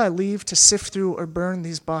 Who will I leave to sift through or burn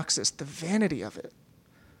these boxes? The vanity of it.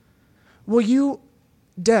 Will you,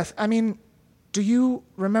 death, do you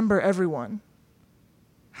remember everyone?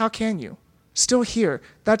 How can you? Still here.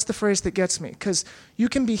 That's the phrase that gets me. Because you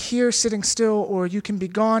can be here sitting still, or you can be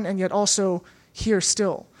gone and yet also here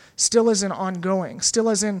still. Still as in ongoing. Still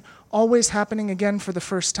as in always happening again for the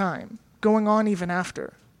first time. Going on even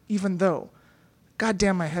after. Even though. God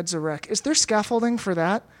damn, my head's a wreck. Is there scaffolding for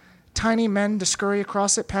that? Tiny men to scurry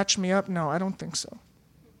across it, patch me up? No, I don't think so.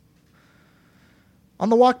 On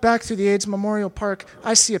the walk back through the AIDS Memorial Park,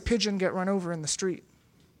 I see a pigeon get run over in the street.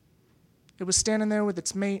 It was standing there with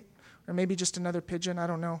its mate, or maybe just another pigeon, I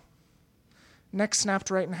don't know. Neck snapped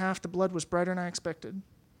right in half, the blood was brighter than I expected.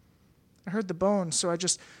 I heard the bones, so I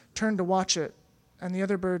just turned to watch it, and the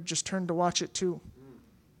other bird just turned to watch it too.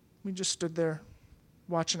 We just stood there,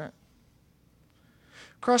 watching it.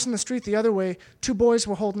 Crossing the street the other way, two boys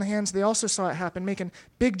were holding hands. They also saw it happen, making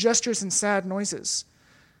big gestures and sad noises.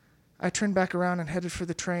 I turned back around and headed for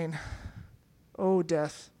the train. Oh,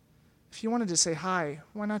 death. If you wanted to say hi,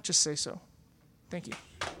 why not just say so? Thank you.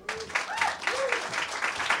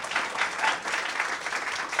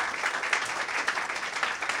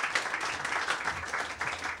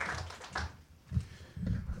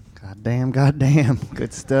 Goddamn.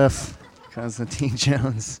 Good stuff. Constantine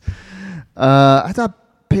Jones. I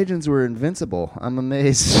thought pigeons were invincible. I'm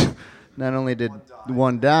amazed not only did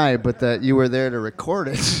one die, but that you were there to record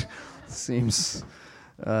it. Seems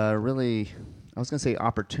really, I was going to say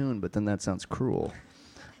opportune, but then that sounds cruel.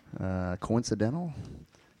 Coincidental?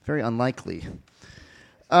 Very unlikely.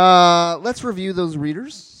 Let's review those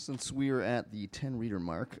readers since we are at the 10 reader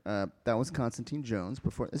mark. That was Constantine Jones.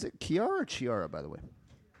 Before, is it Kiara or Chiara, by the way?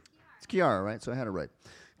 It's Kiara, right? So I had it right.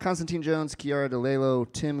 Constantine Jones, Kiara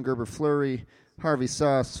DeLelo, Tim Gerber-Fleury, Harvey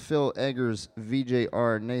Sauce, Phil Eggers,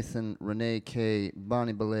 VJR, Nathan, Renee K,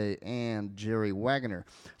 Bonnie Belay, and Jerry Wagoner.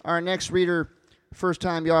 Our next reader,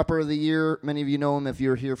 first-time Yopper of the Year. Many of you know him if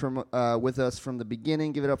you're here from with us from the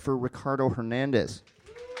beginning. Give it up for Ricardo Hernandez.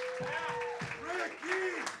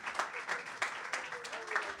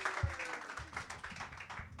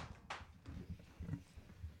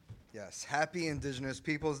 Yes, happy Indigenous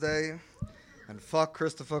Peoples Day, and fuck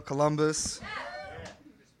Christopher Columbus.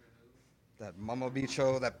 That Mama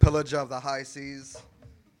Bicho, that pillager of the high seas.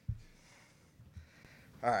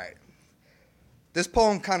 All right. This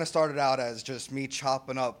poem kind of started out as just me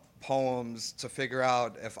chopping up poems to figure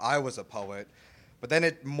out if I was a poet, but then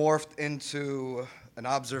it morphed into an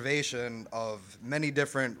observation of many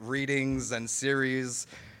different readings and series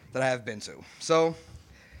that I have been to. So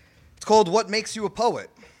it's called What Makes You a Poet?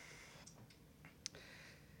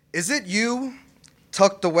 Is it you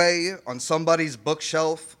tucked away on somebody's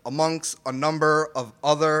bookshelf amongst a number of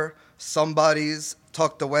other somebodies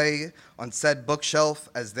tucked away on said bookshelf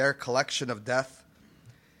as their collection of death?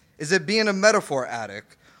 Is it being a metaphor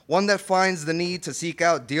addict, one that finds the need to seek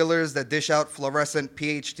out dealers that dish out fluorescent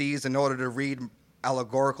PhDs in order to read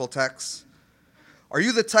allegorical texts? Are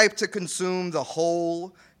you the type to consume the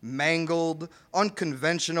whole, mangled,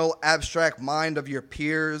 unconventional, abstract mind of your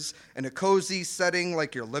peers in a cozy setting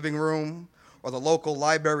like your living room, or the local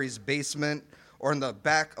library's basement, or in the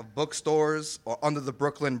back of bookstores, or under the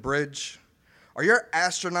Brooklyn Bridge? Are your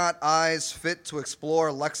astronaut eyes fit to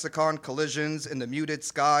explore lexicon collisions in the muted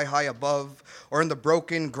sky high above, or in the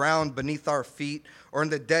broken ground beneath our feet, or in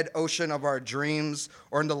the dead ocean of our dreams,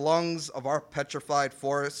 or in the lungs of our petrified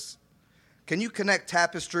forests? Can you connect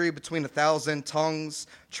tapestry between 1,000 tongues,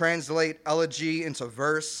 translate elegy into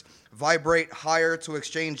verse, vibrate higher to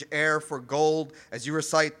exchange air for gold as you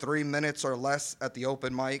recite 3 minutes or less at the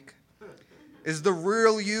open mic? Is the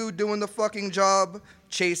real you doing the fucking job,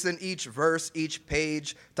 chasing each verse, each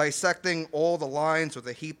page, dissecting all the lines with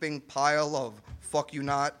a heaping pile of fuck you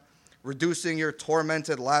not, reducing your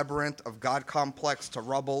tormented labyrinth of God complex to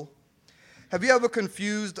rubble? Have you ever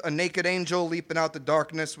confused a naked angel leaping out the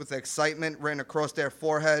darkness with excitement written across their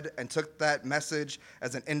forehead and took that message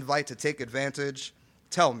as an invite to take advantage?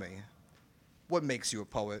 Tell me, what makes you a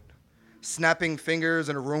poet? Snapping fingers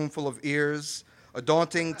in a room full of ears, a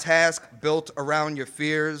daunting task built around your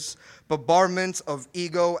fears, bombardment of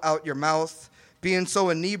ego out your mouth, being so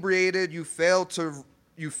inebriated you fail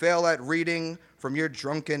at reading from your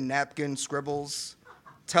drunken napkin scribbles?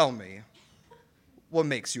 Tell me, what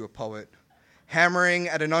makes you a poet? hammering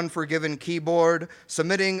at an unforgiven keyboard,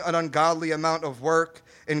 submitting an ungodly amount of work,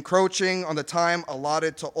 encroaching on the time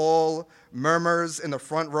allotted to all, murmurs in the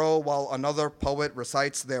front row while another poet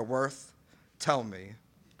recites their worth? Tell me,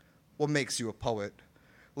 what makes you a poet?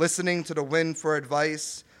 Listening to the wind for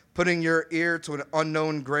advice, putting your ear to an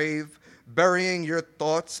unknown grave, burying your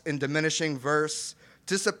thoughts in diminishing verse,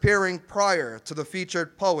 disappearing prior to the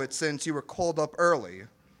featured poet since you were called up early.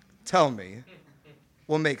 Tell me,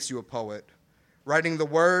 what makes you a poet? Writing the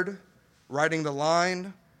word, writing the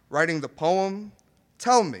line, writing the poem?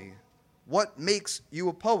 Tell me, what makes you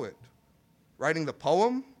a poet? Writing the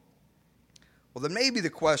poem? Well, then maybe the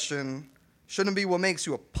question shouldn't be what makes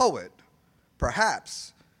you a poet.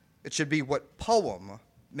 Perhaps it should be what poem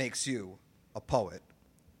makes you a poet.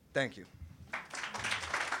 Thank you.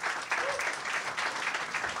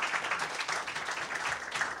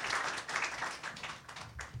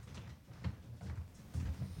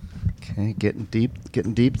 Okay, getting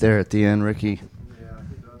deep there at the end, Ricky.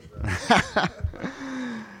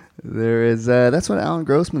 There is, that's what Alan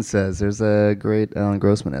Grossman says. There's a great Alan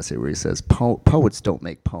Grossman essay where he says, poets don't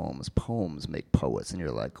make poems, poems make poets. And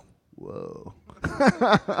you're like, whoa.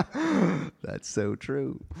 That's so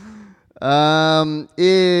true.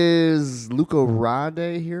 Is Luca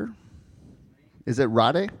Rade here? Is it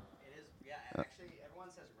Rade? It is, yeah, actually, everyone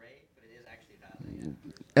says Ray, but it is actually Rade.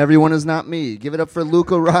 Yeah. Everyone is not me. Give it up for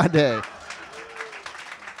Luca Rade.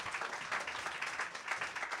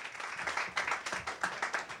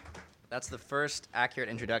 That's the first accurate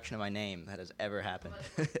introduction of my name that has ever happened.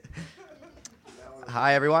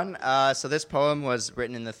 Hi, everyone. So this poem was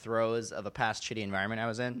written in the throes of a past shitty environment I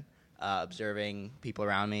was in, observing people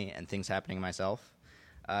around me and things happening to myself.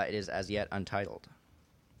 It is as yet untitled.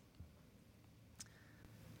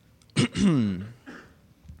 In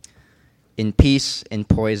peace, in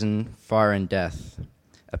poison, far in death,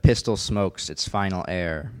 a pistol smokes its final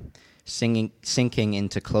air, sinking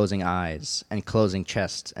into closing eyes and closing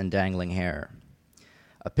chest and dangling hair.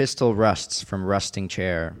 A pistol rusts from rusting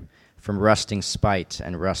chair, from rusting spite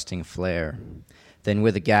and rusting flare. Then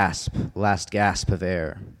with a gasp, last gasp of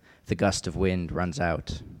air, the gust of wind runs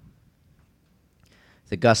out.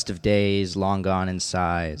 The gust of days long gone in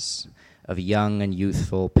sighs, of young and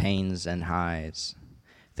youthful pains and highs.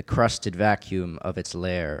 The crusted vacuum of its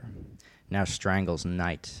lair now strangles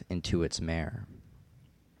night into its mare.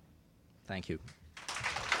 Thank you.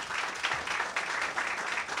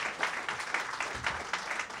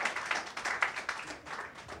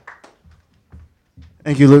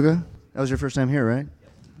 Thank you, Luca. That was your first time here, right?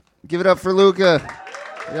 Give it up for Luca,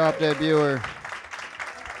 the op debuter.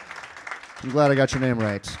 I'm glad I got your name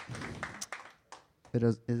right. It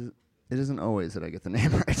isn't always that I get the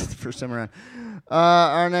name right the first time around.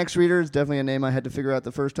 Our next reader is definitely a name I had to figure out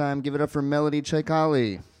the first time. Give it up for Melody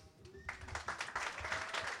Chaikali.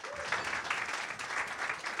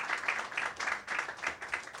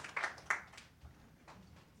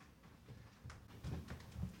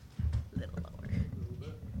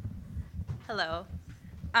 Hello.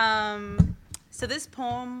 So this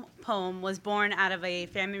poem was born out of a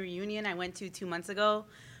family reunion I went to 2 months ago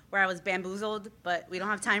where I was bamboozled, but we don't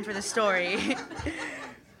have time for the story.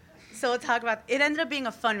 So we'll talk about, it ended up being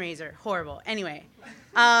a fundraiser. Horrible. Anyway.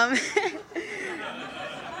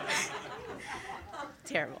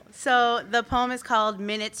 Terrible. So the poem is called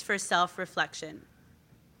Minutes for Self-Reflection.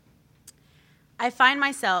 I find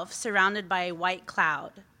myself surrounded by a white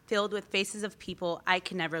cloud filled with faces of people I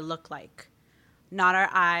can never look like. Not our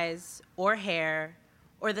eyes or hair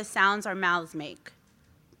or the sounds our mouths make.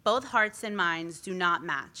 Both hearts and minds do not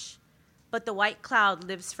match. But the white cloud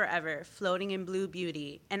lives forever, floating in blue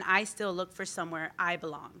beauty, and I still look for somewhere I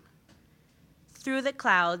belong. Through the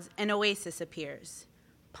clouds, an oasis appears.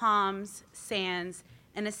 Palms, sands,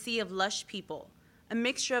 and a sea of lush people, a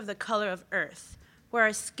mixture of the color of earth, where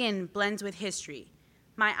our skin blends with history,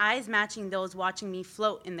 my eyes matching those watching me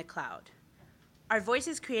float in the cloud. Our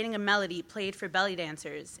voices creating a melody played for belly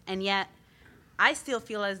dancers, and yet I still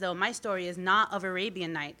feel as though my story is not of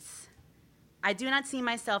Arabian Nights. I do not see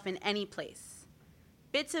myself in any place.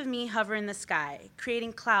 Bits of me hover in the sky,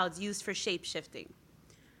 creating clouds used for shape-shifting.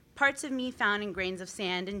 Parts of me found in grains of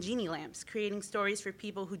sand and genie lamps, creating stories for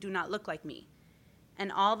people who do not look like me.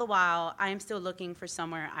 And all the while, I am still looking for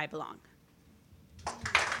somewhere I belong.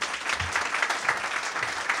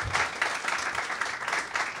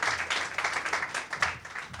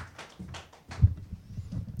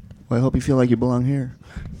 Well, I hope you feel like you belong here.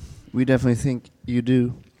 We definitely think you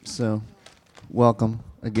do, so welcome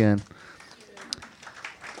again.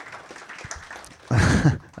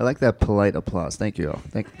 I like that polite applause. Thank you all.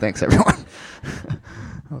 Thanks, everyone.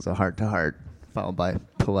 That was a heart-to-heart, followed by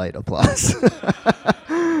polite applause.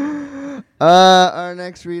 Our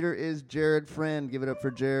next reader is Jared Friend. Give it up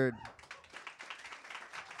for Jared.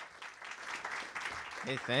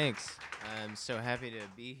 Hey, thanks. I'm so happy to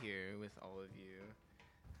be here with all of you.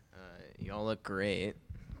 Y'all look great.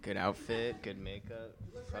 Good outfit, good makeup.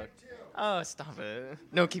 Fuck. Oh, stop it.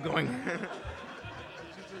 No, keep going.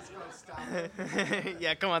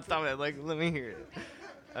 Yeah, come on, stop it. Like, let me hear it.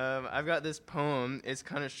 I've got this poem. It's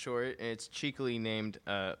kind of short, and it's cheekily named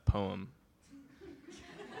Poem.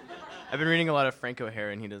 I've been reading a lot of Frank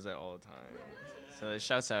O'Hara, and he does that all the time. So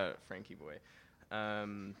shouts out, Frankie boy.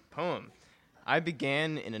 Poem. I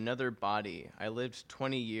began in another body. I lived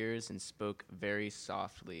 20 years and spoke very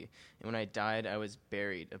softly. And when I died, I was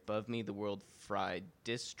buried. Above me, the world fried,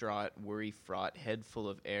 distraught, worry-fraught, head full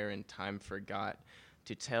of air and time forgot.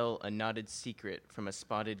 To tell a knotted secret from a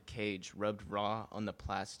spotted cage rubbed raw on the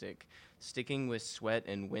plastic, sticking with sweat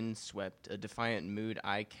and wind swept, a defiant mood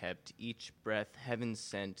I kept, each breath heaven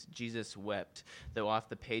sent, Jesus wept, though off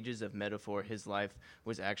the pages of metaphor his life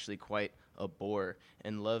was actually quite a bore,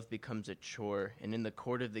 and love becomes a chore, and in the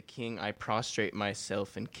court of the king I prostrate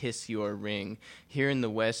myself and kiss your ring. Here in the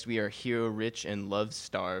west we are hero-rich and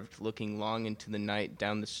love-starved, looking long into the night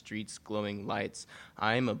down the streets' glowing lights.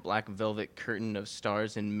 I am a black velvet curtain of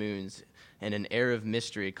stars and moons, and an air of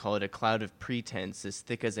mystery, call it a cloud of pretense, as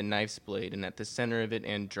thick as a knife's blade, and at the center of it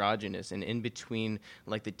androgynous, and in between,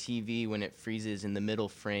 like the TV when it freezes in the middle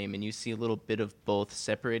frame, and you see a little bit of both,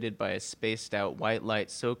 separated by a spaced-out white light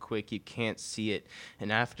so quick you can't see it.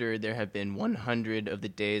 And after there have been 100 of the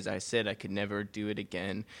days I said I could never do it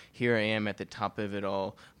again, here I am at the top of it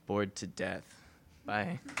all, bored to death.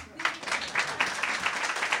 Bye.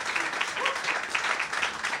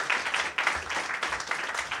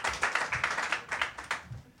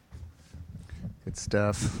 Good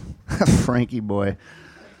stuff. Frankie boy.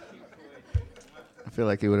 I feel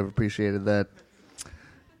like he would have appreciated that.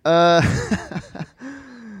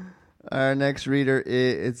 Our next reader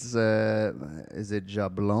is it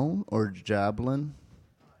Jablon or Jablon?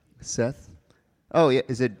 Seth? Oh yeah,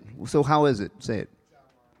 is it? So how is it? Say it.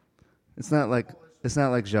 It's not like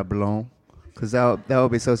Jablon, because that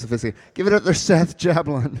would be so sophisticated. Give it up for Seth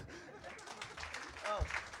Jablon.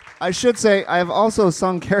 I should say I have also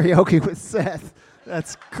sung karaoke with Seth.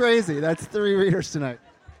 That's crazy. That's 3 readers tonight.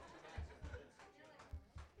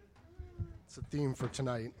 It's a theme for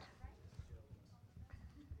tonight.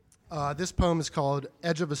 This poem is called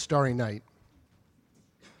Edge of a Starry Night.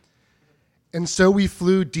 And so we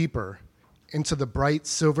flew deeper into the bright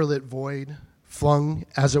silver-lit void, flung,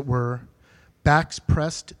 as it were, backs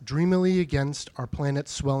pressed dreamily against our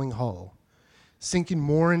planet's swelling hull, sinking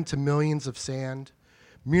more into millions of sand,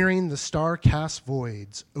 mirroring the star-cast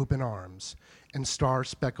void's open arms and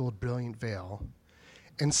star-speckled brilliant veil.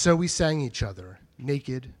 And so we sang each other,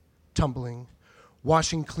 naked, tumbling,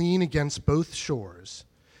 washing clean against both shores,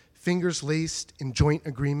 fingers laced in joint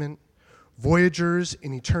agreement, voyagers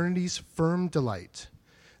in eternity's firm delight.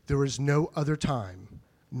 There was no other time,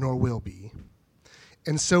 nor will be.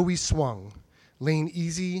 And so we swung, laying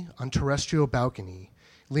easy on terrestrial balcony,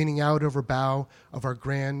 leaning out over bow of our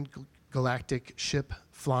grand galactic ship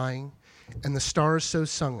flying, and the stars so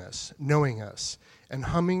sung us, knowing us, and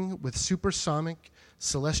humming with supersonic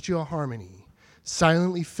celestial harmony,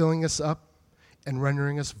 silently filling us up and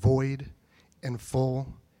rendering us void and full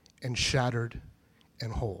and shattered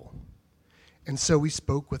and whole. And so we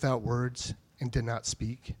spoke without words and did not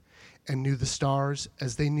speak, and knew the stars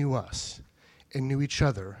as they knew us, and knew each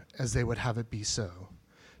other as they would have it be so.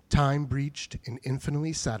 Time breached and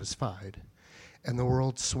infinitely satisfied, and the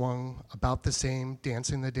world swung about the same,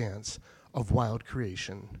 dancing the dance of wild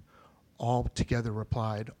creation. All together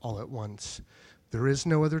replied all at once, there is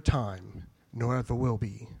no other time, nor ever will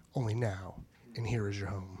be, only now, and here is your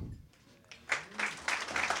home.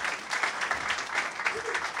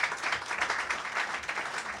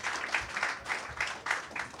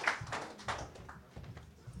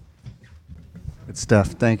 Good stuff.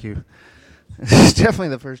 Thank you. It's definitely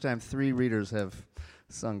the first time 3 readers have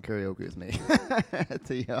sung karaoke with me at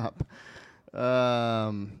the Yup.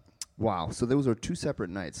 Wow. So those are 2 separate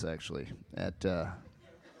nights, actually, at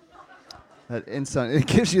Insun. It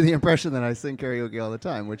gives you the impression that I sing karaoke all the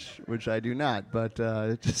time, which I do not. But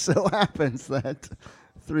it just so happens that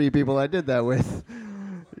 3 people I did that with.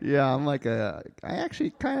 Yeah, I actually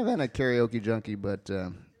kind of am a karaoke junkie, but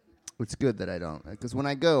it's good that I don't. Because when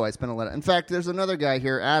I go, I spend a lot of... In fact, there's another guy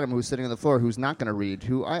here, Adam, who's sitting on the floor, who's not going to read,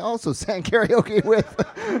 who I also sang karaoke with.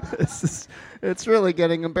 It's really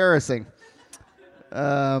getting embarrassing.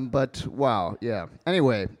 But, wow, yeah.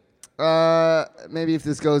 Anyway, maybe if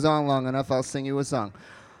this goes on long enough, I'll sing you a song.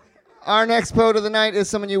 Our next poet of the night is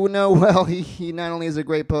someone you would know well. He not only is a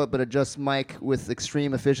great poet, but adjusts mic with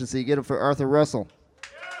extreme efficiency. Get it for Arthur Russell.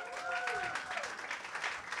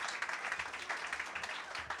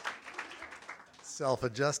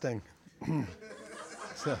 Self-adjusting.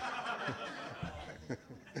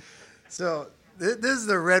 So this is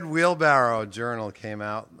the Red Wheelbarrow Journal, came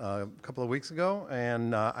out a couple of weeks ago,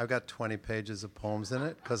 and I've got 20 pages of poems in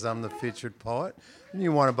it because I'm the featured poet. And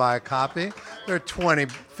you want to buy a copy, they're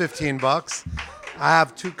 $15. I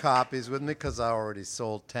have 2 copies with me because I already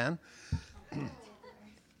sold 10.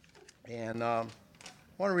 And I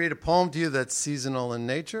want to read a poem to you that's seasonal in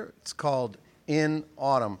nature. It's called In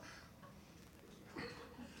Autumn.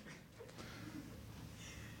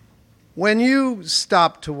 When you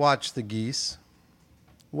stop to watch the geese,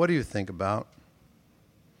 what do you think about?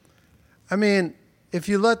 I mean, if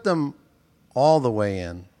you let them all the way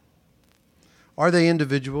in, are they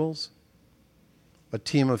individuals, a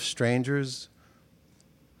team of strangers,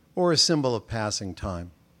 or a symbol of passing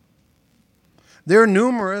time? They're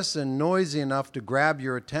numerous and noisy enough to grab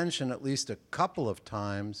your attention at least a couple of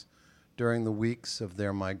times during the weeks of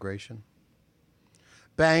their migration.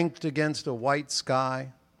 Banked against a white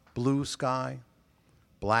sky, blue sky,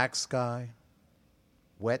 black sky,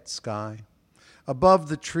 wet sky, above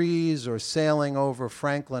the trees or sailing over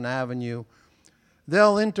Franklin Avenue,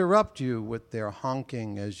 they'll interrupt you with their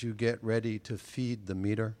honking as you get ready to feed the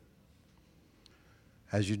meter,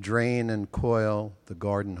 as you drain and coil the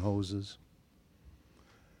garden hoses.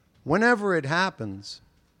 Whenever it happens,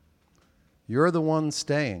 you're the one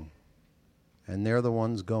staying, and they're the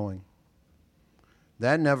ones going.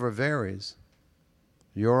 That never varies.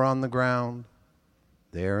 You're on the ground,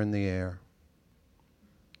 they're in the air.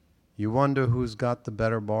 You wonder who's got the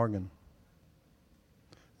better bargain.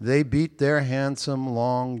 They beat their handsome,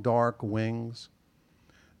 long, dark wings.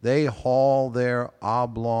 They haul their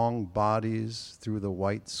oblong bodies through the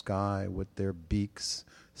white sky with their beaks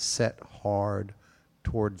set hard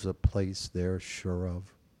towards a place they're sure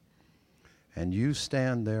of. And you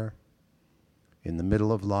stand there in the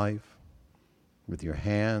middle of life with your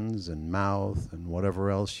hands and mouth and whatever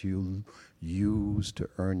else you use to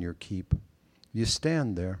earn your keep. You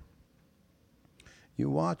stand there. You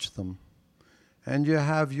watch them, and you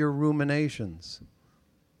have your ruminations,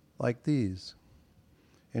 like these,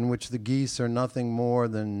 in which the geese are nothing more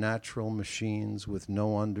than natural machines with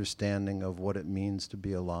no understanding of what it means to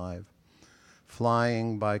be alive,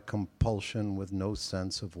 flying by compulsion with no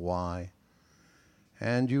sense of why.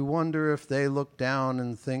 And you wonder if they look down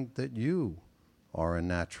and think that you are a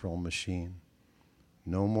natural machine,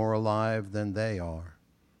 no more alive than they are,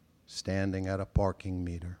 standing at a parking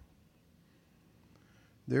meter.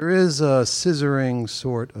 There is a scissoring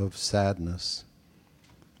sort of sadness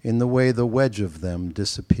in the way the wedge of them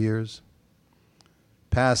disappears,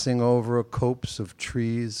 passing over a copse of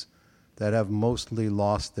trees that have mostly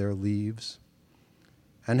lost their leaves,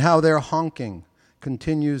 and how their honking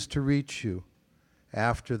continues to reach you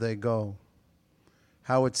after they go,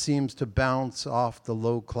 how it seems to bounce off the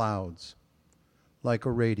low clouds like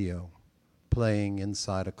a radio playing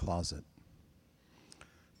inside a closet.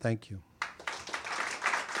 Thank you.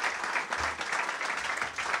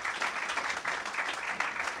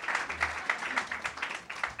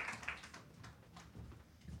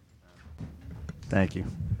 Thank you.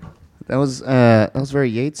 That was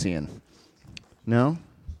very Yeatsian. No?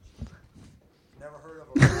 Never heard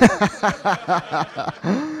of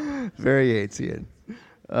him. Very Yeatsian.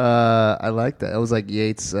 I like that. It was like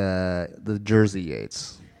Yeats, the Jersey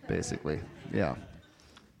Yeats, basically. Yeah.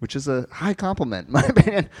 Which is a high compliment, in my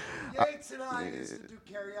opinion. Yeats and I used to do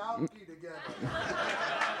karaoke together.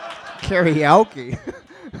 Karaoke?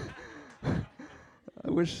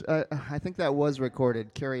 I think that was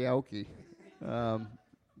recorded, karaoke.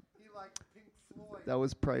 That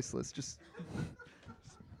was priceless.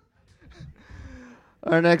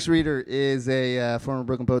 Our next reader is a former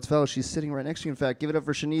Brooklyn Poets Fellow. She's sitting right next to you, in fact. Give it up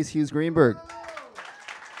for Shanice Hughes Greenberg.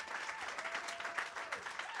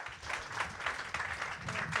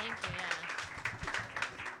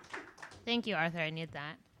 Thank you, Arthur. I need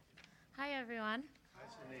that. Hi, everyone.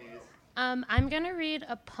 I'm going to read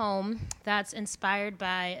a poem that's inspired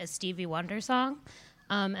by a Stevie Wonder song.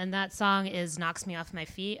 And that song is Knocks Me Off My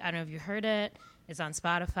Feet. I don't know if you heard it. It's on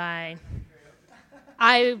Spotify.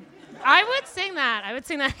 I would sing that. I would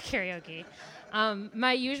sing that at karaoke.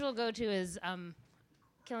 My usual go-to is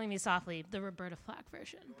Killing Me Softly, the Roberta Flack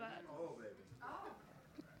version. But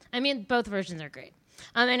I mean, both versions are great.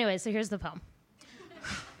 Anyway, so here's the poem.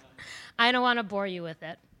 I don't want to bore you with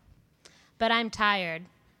it, but I'm tired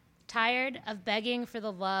of begging for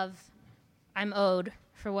the love I'm owed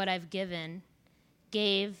for what I've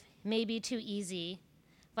gave maybe too easy,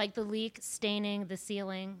 like the leak staining the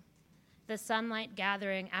ceiling, the sunlight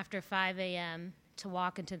gathering after 5 a.m. to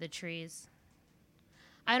walk into the trees.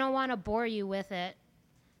 I don't want to bore you with it,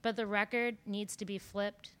 but the record needs to be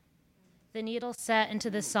flipped. The needle set into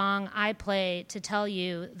the song I play to tell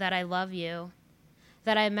you that I love you,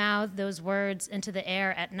 that I mouth those words into the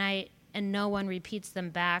air at night and no one repeats them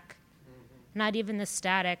back, not even the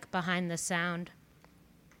static behind the sound.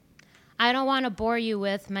 I don't want to bore you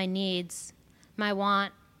with my needs, my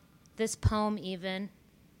want, this poem even,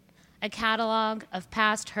 a catalog of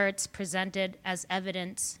past hurts presented as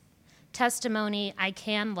evidence, testimony I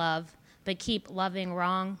can love, but keep loving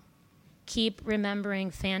wrong, keep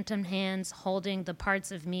remembering phantom hands holding the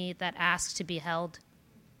parts of me that ask to be held.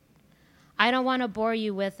 I don't want to bore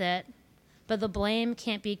you with it, but the blame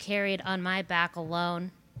can't be carried on my back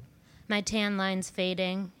alone. My tan lines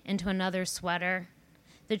fading into another sweater,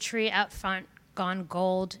 the tree out front gone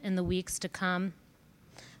gold in the weeks to come.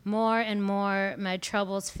 More and more my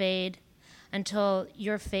troubles fade until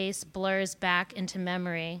your face blurs back into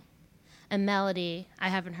memory, a melody I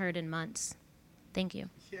haven't heard in months. Thank you.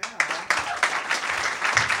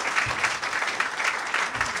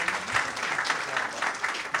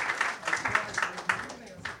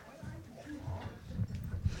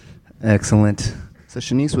 Excellent. So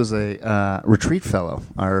Shanice was a retreat fellow,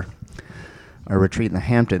 our retreat in the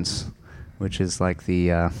Hamptons, which is like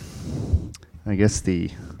the, I guess the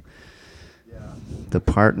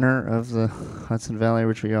partner of the Hudson Valley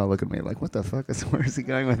Retreat. Oh, look at me, like, what the fuck where is he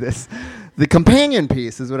going with this? The companion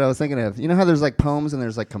piece is what I was thinking of. You know how there's like poems and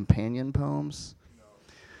there's like companion poems?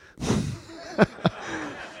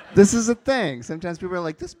 This is a thing. Sometimes people are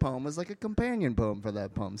like, this poem is like a companion poem for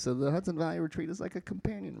that poem. So the Hudson Valley Retreat is like a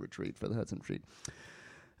companion retreat for the Hudson Retreat.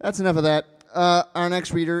 That's enough of that. Our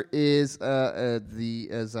next reader is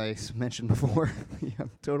as I mentioned before,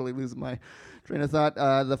 I'm totally losing my train of thought,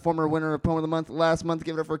 the former winner of Poem of the Month last month.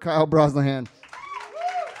 Give it up for Kyle Brosnahan.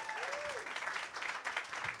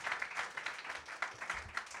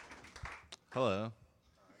 Hello.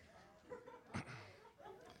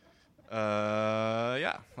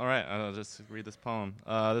 Yeah, all right, I'll just read this poem.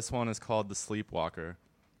 This one is called The Sleepwalker.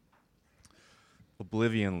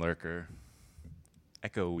 Oblivion lurker,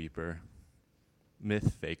 echo weeper,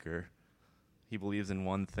 myth faker. He believes in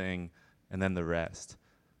one thing and then the rest.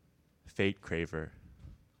 Fate craver,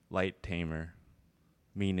 light tamer,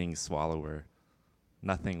 meaning swallower.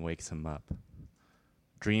 Nothing wakes him up.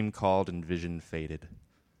 Dream called and vision faded,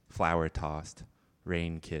 flower tossed,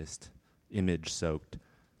 rain kissed, image soaked,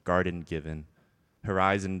 garden given,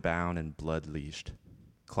 horizon bound and blood leashed,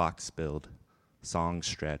 clock spilled, song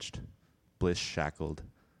stretched, bliss shackled,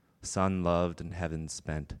 sun loved and heaven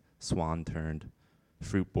spent, swan turned,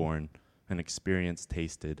 fruit born, and experience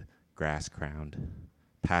tasted, grass crowned,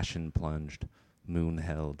 passion plunged, moon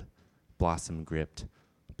held, blossom gripped,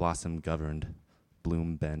 blossom governed,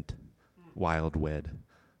 bloom bent, wild wed.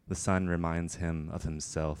 The sun reminds him of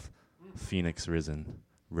himself, phoenix risen,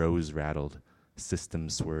 rose rattled, system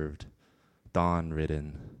swerved, dawn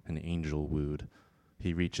ridden, an angel wooed.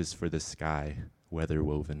 He reaches for the sky, weather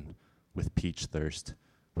woven, with peach thirst,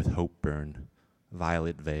 with hope burned,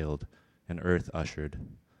 violet veiled, and earth ushered,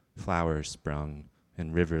 flowers sprung,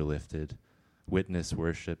 and river lifted, witness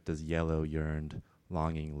worshipped as yellow yearned,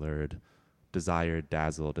 longing lured, desire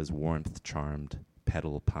dazzled as warmth charmed,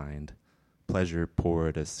 petal pined, pleasure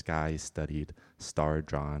poured as sky studied, star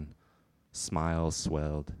drawn, smile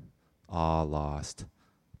swelled, awe lost,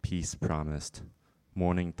 peace promised,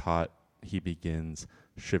 morning taught he begins,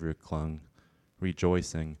 shiver clung,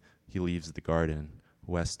 rejoicing he leaves the garden,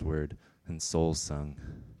 westward and soul sung,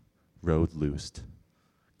 road loosed,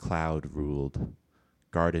 cloud ruled,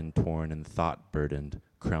 garden torn and thought burdened,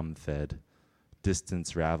 crumb fed,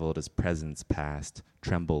 distance raveled as presence passed,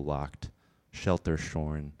 tremble locked, shelter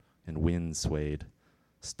shorn and wind swayed,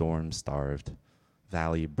 storm starved,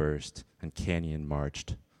 valley burst and canyon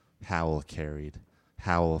marched, howl carried,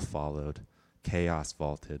 howl followed, chaos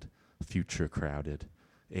vaulted, future crowded,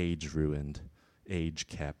 age ruined, age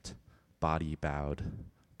kept, body bowed,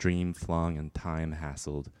 dream flung and time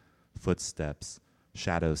hassled, footsteps,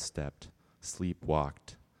 shadow stepped, sleep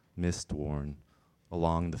walked, mist worn,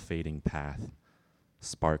 along the fading path,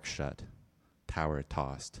 spark shut, tower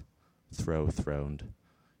tossed, throw throned,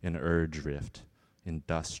 in urge rift, in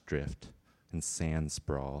dust drift, in sand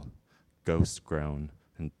sprawl, ghost grown,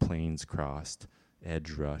 and plains crossed,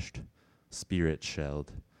 edge rushed, spirit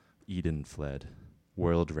shelled, Eden fled,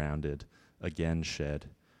 world rounded, again shed,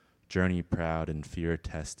 journey proud and fear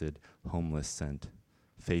tested, homeless sent,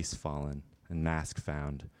 face fallen and mask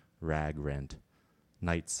found, rag rent,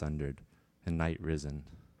 night sundered and night risen,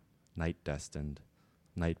 night destined,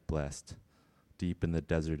 night blessed, deep in the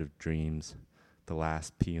desert of dreams, the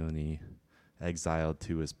last peony, exiled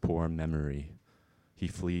to his poor memory, he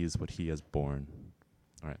flees what he has borne.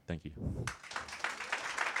 All right, thank you.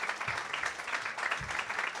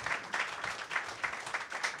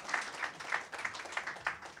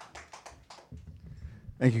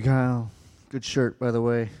 Thank you, Kyle. Good shirt, by the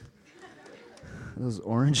way. Those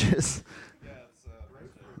oranges.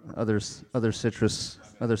 Other citrus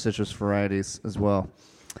varieties as well.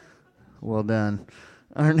 Well done.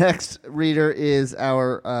 Our next reader is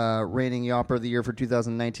our reigning Yawper of the Year for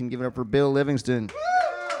 2019. Give it up for Bill Livingston.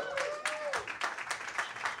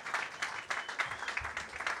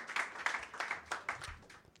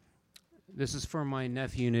 This is for my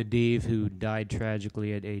nephew Nadiv, who died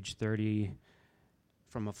tragically at age 30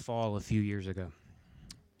 from a fall a few years ago.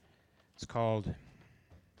 It's called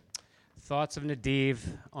Thoughts of Nadiv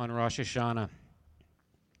on Rosh Hashanah.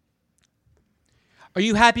 Are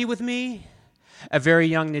you happy with me? A very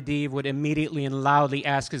young Nadiv would immediately and loudly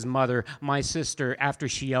ask his mother, my sister, after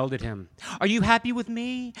she yelled at him. Are you happy with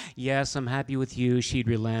me? Yes, I'm happy with you, she'd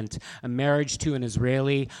relent. A marriage to an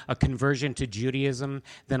Israeli, a conversion to Judaism,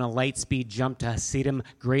 then a light-speed jump to Hasidim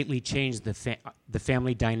greatly changed the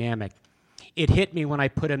family dynamic. It hit me when I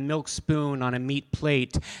put a milk spoon on a meat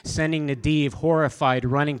plate, sending Nadiv, horrified,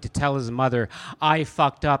 running to tell his mother, I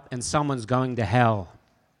fucked up and someone's going to hell.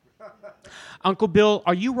 Uncle Bill,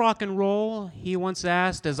 are you rock and roll? He once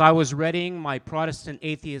asked as I was readying my Protestant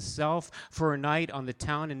atheist self for a night on the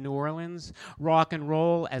town in New Orleans. Rock and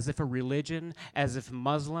roll as if a religion, as if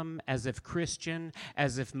Muslim, as if Christian,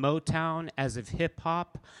 as if Motown, as if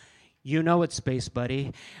hip-hop. You know it, Space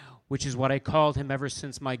Buddy, which is what I called him ever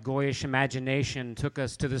since my goyish imagination took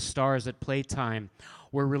us to the stars at playtime,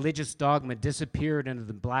 where religious dogma disappeared into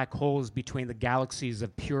the black holes between the galaxies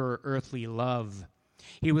of pure earthly love.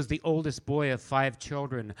 He was the oldest boy of 5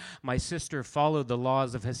 children. My sister followed the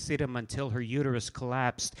laws of Hasidim until her uterus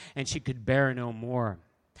collapsed and she could bear no more.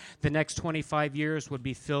 The next 25 years would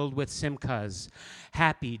be filled with simchas,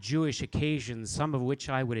 happy Jewish occasions, some of which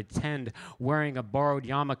I would attend wearing a borrowed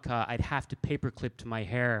yarmulke I'd have to paperclip to my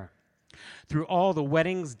hair. Through all the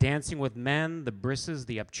weddings, dancing with men, the brisses,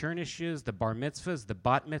 the upchernishes, the bar mitzvahs, the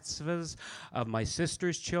bat mitzvahs of my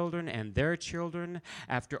sister's children and their children,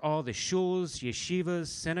 after all the shuls, yeshivas,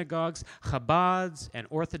 synagogues, Chabads, and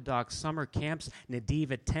Orthodox summer camps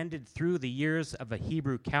Nadiv attended through the years of a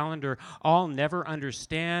Hebrew calendar, all never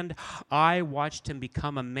understand, I watched him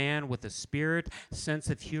become a man with a spirit, sense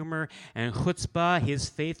of humor, and chutzpah his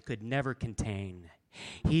faith could never contain.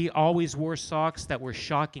 He always wore socks that were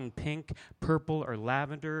shocking pink, purple, or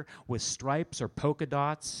lavender with stripes or polka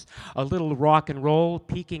dots, a little rock and roll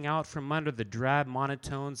peeking out from under the drab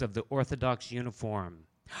monotones of the Orthodox uniform.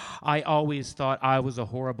 I always thought I was a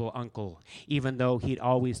horrible uncle, even though he'd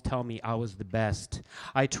always tell me I was the best.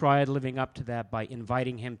 I tried living up to that by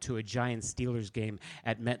inviting him to a Giant Steelers game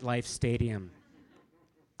at MetLife Stadium.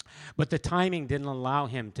 But the timing didn't allow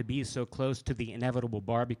him to be so close to the inevitable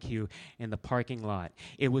barbecue in the parking lot.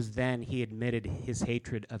 It was then he admitted his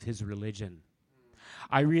hatred of his religion.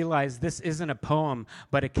 I realized this isn't a poem,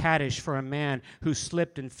 but a kaddish for a man who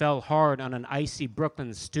slipped and fell hard on an icy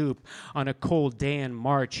Brooklyn stoop on a cold day in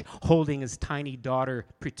March, holding his tiny daughter,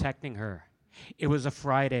 protecting her. It was a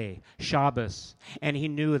Friday, Shabbos, and he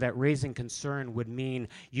knew that raising concern would mean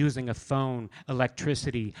using a phone,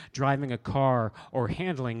 electricity, driving a car, or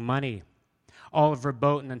handling money. All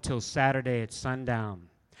verboten until Saturday at sundown.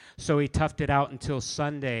 So he toughed it out until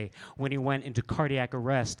Sunday when he went into cardiac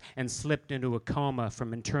arrest and slipped into a coma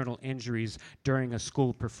from internal injuries during a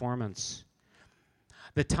school performance.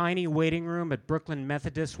 The tiny waiting room at Brooklyn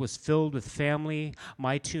Methodist was filled with family,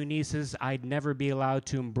 my 2 nieces I'd never be allowed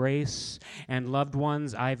to embrace, and loved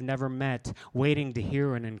ones I've never met, waiting to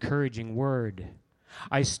hear an encouraging word.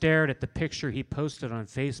 I stared at the picture he posted on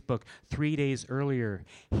Facebook 3 days earlier,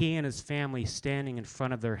 he and his family standing in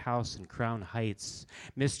front of their house in Crown Heights,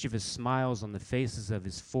 mischievous smiles on the faces of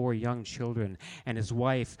his 4 young children, and his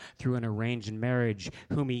wife, through an arranged marriage,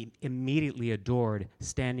 whom he immediately adored,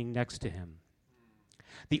 standing next to him.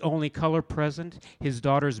 The only color present, his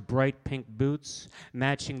daughter's bright pink boots,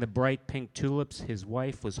 matching the bright pink tulips his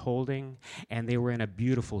wife was holding, and they were in a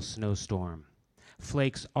beautiful snowstorm.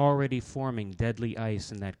 Flakes already forming deadly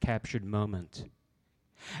ice in that captured moment.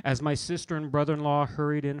 As my sister and brother-in-law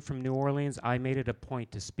hurried in from New Orleans, I made it a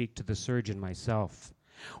point to speak to the surgeon myself.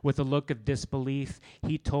 With a look of disbelief,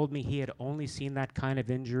 he told me he had only seen that kind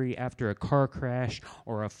of injury after a car crash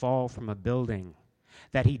or a fall from a building,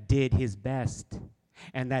 that he did his best,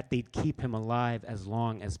 and that they'd keep him alive as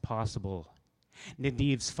long as possible.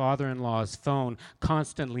 Nadiv's father-in-law's phone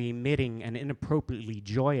constantly emitting an inappropriately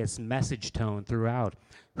joyous message tone throughout.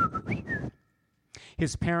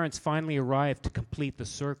 His parents finally arrived to complete the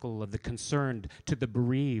circle of the concerned to the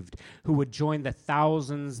bereaved, who would join the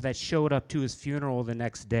thousands that showed up to his funeral the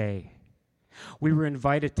next day. We were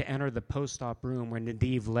invited to enter the post-op room where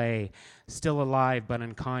Nadiv lay, still alive but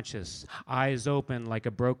unconscious, eyes open like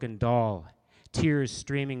a broken doll, tears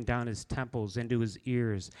streaming down his temples into his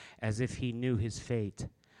ears as if he knew his fate,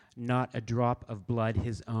 not a drop of blood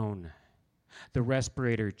his own. The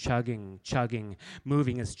respirator chugging,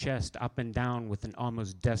 moving his chest up and down with an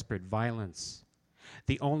almost desperate violence.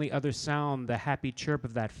 The only other sound, the happy chirp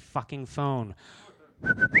of that fucking phone.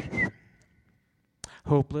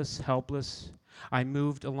 Hopeless, helpless, I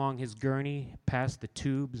moved along his gurney, past the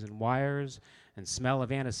tubes and wires and smell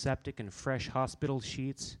of antiseptic and fresh hospital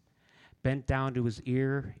sheets, bent down to his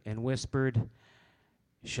ear and whispered,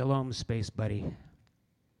 "Shalom, space buddy.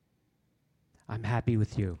 I'm happy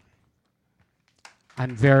with you.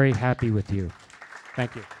 I'm very happy with you.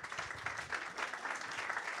 Thank you."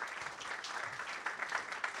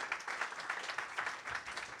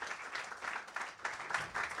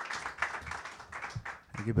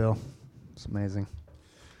 Thank you, Bill. It's amazing.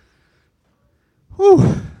 Whew.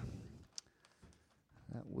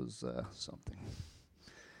 That was something.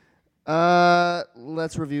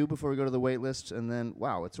 Let's review before we go to the wait list, and then,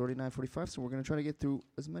 wow, it's already 9:45, so we're going to try to get through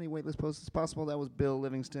as many wait list posts as possible. That was Bill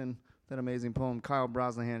Livingston, that amazing poem, Kyle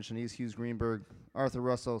Brosnahan, Shanice Hughes Greenberg, Arthur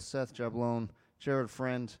Russell, Seth Jablon, Jared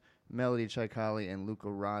Friend, Melody Chaikali, and Luca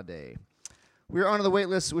Rade. We're on to the wait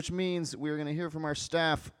list, which means we're going to hear from our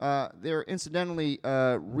staff. They're incidentally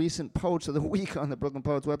recent Poets of the Week on the Brooklyn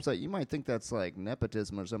Poets website. You might think that's like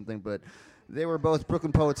nepotism or something, but they were both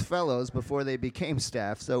Brooklyn Poets Fellows before they became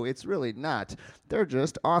staff, so it's really not. They're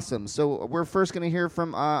just awesome. So we're first going to hear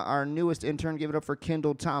from our newest intern. Give it up for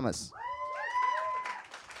Kendall Thomas.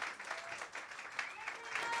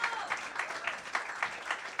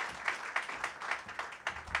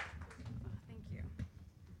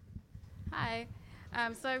 Hi.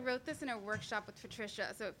 So I wrote this in a workshop with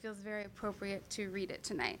Patricia, so it feels very appropriate to read it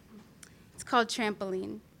tonight. It's called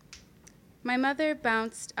Trampoline. My mother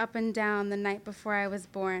bounced up and down the night before I was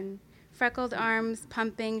born. Freckled arms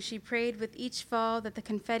pumping, she prayed with each fall that the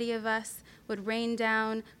confetti of us would rain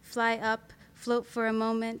down, fly up, float for a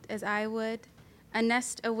moment as I would. A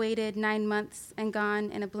nest awaited 9 months and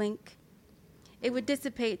gone in a blink. It would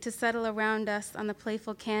dissipate to settle around us on the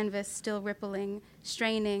playful canvas, still rippling,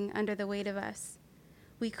 straining under the weight of us.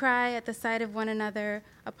 We cry at the sight of one another,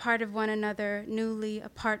 a part of one another, newly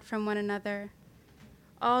apart from one another.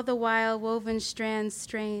 All the while, woven strands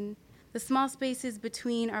strain. The small spaces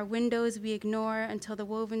between our windows we ignore until the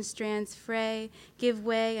woven strands fray, give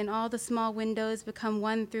way, and all the small windows become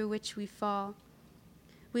one through which we fall.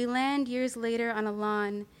 We land years later on a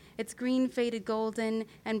lawn, its green faded golden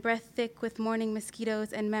and breath thick with morning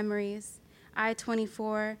mosquitoes and memories. I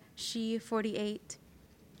 24, she 48.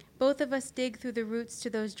 Both of us dig through the roots to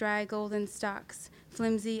those dry golden stalks,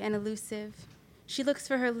 flimsy and elusive. She looks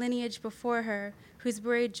for her lineage before her, whose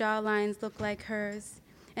buried jawlines look like hers,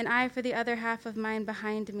 and I for the other half of mine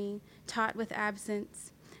behind me, taut with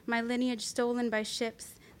absence. My lineage stolen by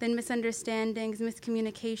ships, then misunderstandings,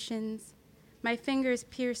 miscommunications. My fingers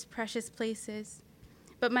pierce precious places.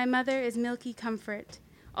 But my mother is milky comfort,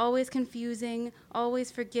 always confusing,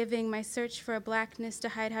 always forgiving my search for a blackness to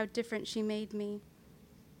hide how different she made me.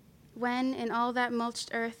 When, in all that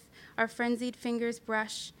mulched earth, our frenzied fingers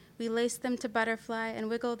brush, we lace them to butterfly and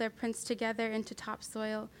wiggle their prints together into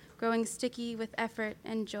topsoil, growing sticky with effort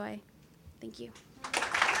and joy. Thank you.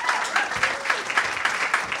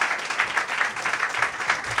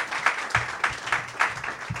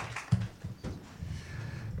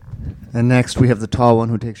 And next we have the tall one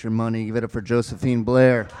who takes your money. Give it up for Josephine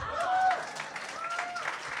Blair.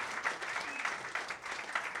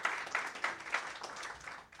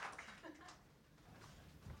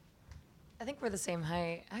 I think we're the same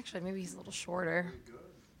height. Actually, maybe he's a little shorter.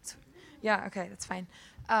 Yeah, okay, that's fine.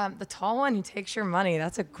 The tall one who takes your money,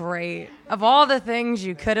 that's a great, of all the things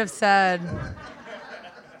you could have said,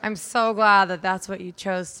 I'm so glad that that's what you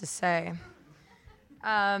chose to say.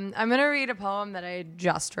 I'm going to read a poem that I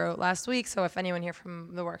just wrote last week, so if anyone here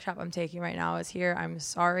from the workshop I'm taking right now is here, I'm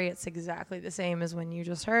sorry. It's exactly the same as when you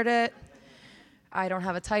just heard it. I don't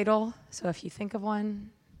have a title, so if you think of one,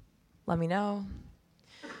 let me know.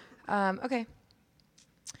 Okay.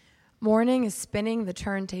 Morning is spinning the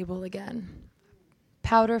turntable again.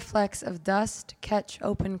 Powder flecks of dust catch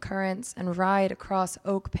open currents and ride across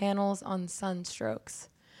oak panels on sunstrokes.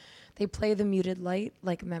 They play the muted light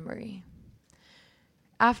like memory.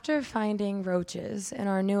 After finding roaches in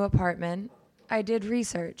our new apartment, I did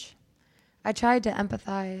research. I tried to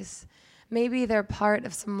empathize. Maybe they're part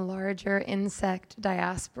of some larger insect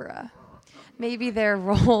diaspora. Maybe their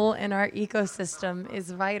role in our ecosystem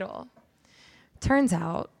is vital. Turns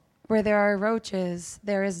out, where there are roaches,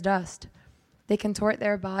 there is dust. They contort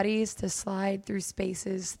their bodies to slide through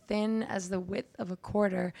spaces thin as the width of a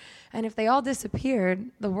quarter, and if they all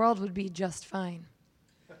disappeared, the world would be just fine.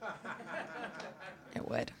 It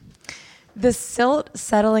would. The silt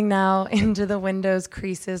settling now into the window's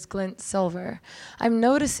creases glints silver. I'm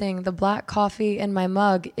noticing the black coffee in my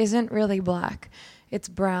mug isn't really black. It's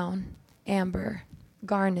brown, amber,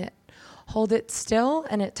 garnet. Hold it still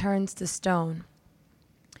and it turns to stone.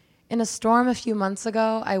 In a storm a few months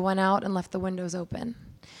ago, I went out and left the windows open.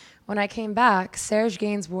 When I came back, Serge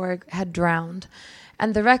Gainsbourg had drowned,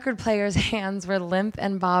 and the record player's hands were limp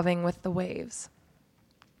and bobbing with the waves.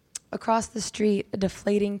 Across the street, a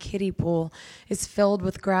deflating kiddie pool is filled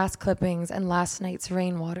with grass clippings and last night's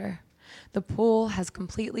rainwater. The pool has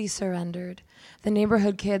completely surrendered. The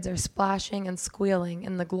neighborhood kids are splashing and squealing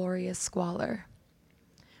in the glorious squalor.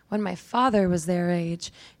 When my father was their age,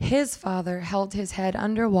 his father held his head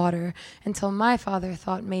underwater until my father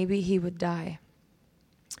thought maybe he would die.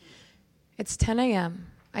 It's 10 a.m.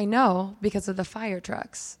 I know because of the fire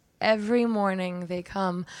trucks. Every morning they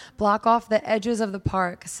come, block off the edges of the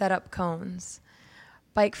park, set up cones.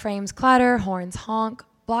 Bike frames clatter, horns honk,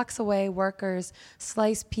 blocks away workers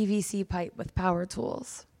slice PVC pipe with power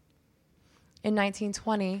tools. In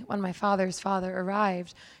 1920, when my father's father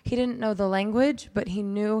arrived, he didn't know the language, but he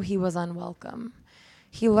knew he was unwelcome.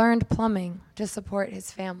 He learned plumbing to support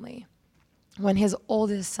his family. When his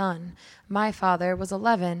oldest son, my father, was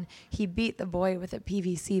 11, he beat the boy with a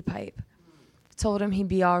PVC pipe. Told him he'd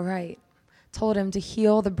be all right. Told him to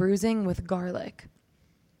heal the bruising with garlic.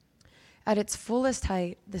 At its fullest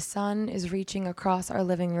height, the sun is reaching across our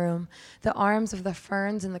living room. The arms of the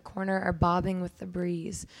ferns in the corner are bobbing with the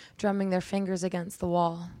breeze, drumming their fingers against the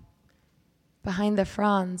wall. Behind the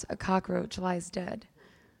fronds, a cockroach lies dead,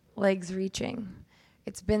 legs reaching.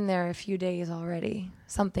 It's been there a few days already.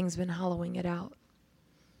 Something's been hollowing it out.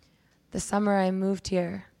 The summer I moved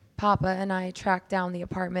here, Papa and I tracked down the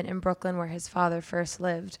apartment in Brooklyn where his father first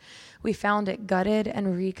lived. We found it gutted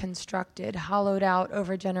and reconstructed, hollowed out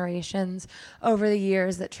over generations, over the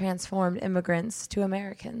years that transformed immigrants to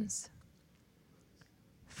Americans.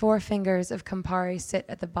 4 fingers of Campari sit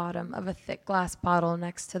at the bottom of a thick glass bottle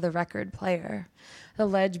next to the record player. The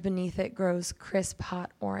ledge beneath it grows crisp,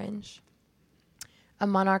 hot orange. A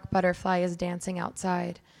monarch butterfly is dancing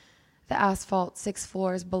outside. The asphalt 6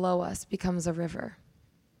 floors below us becomes a river.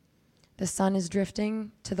 The sun is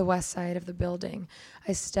drifting to the west side of the building.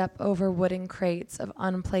 I step over wooden crates of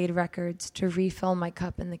unplayed records to refill my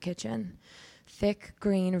cup in the kitchen. Thick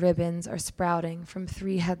green ribbons are sprouting from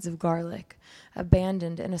 3 heads of garlic,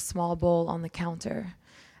 abandoned in a small bowl on the counter.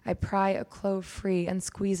 I pry a clove free and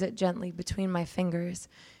squeeze it gently between my fingers.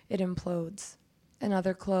 It implodes.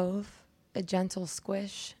 Another clove, a gentle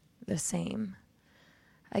squish, the same.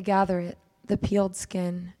 I gather it. The peeled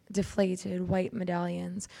skin, deflated white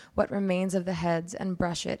medallions, what remains of the heads, and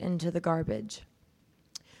brush it into the garbage.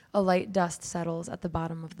 A light dust settles at the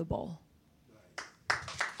bottom of the bowl.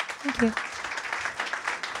 Thank you.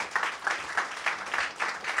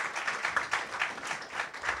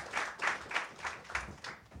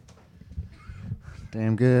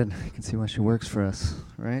 Damn good. You can see why she works for us,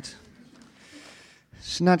 right?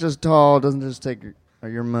 She's not just tall, doesn't just take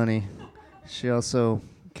your money. She also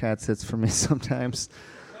cat sits for me sometimes.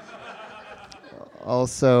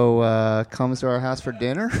 Also comes to our house for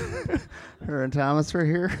dinner. Her and Thomas are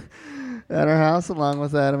here at our house along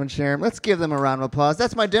with Adam and Sharon. Let's give them a round of applause.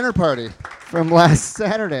 That's my dinner party from last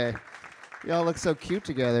Saturday. Y'all look so cute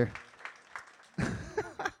together.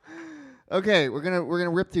 Okay, we're gonna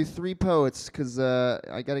rip through 3 poets because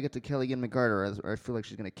I got to get to Kelly Ann McCarter, or I feel like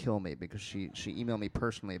she's gonna kill me because she emailed me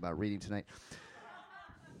personally about reading tonight.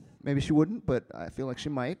 Maybe she wouldn't, but I feel like she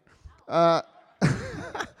might.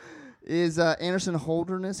 Is Anderson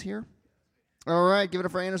Holderness here? All right, give it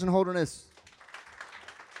up for Anderson Holderness.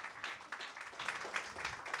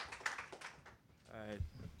 All right,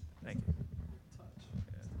 thank you.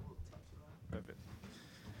 Perfect.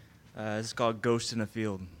 This is called Ghost in a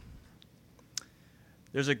Field.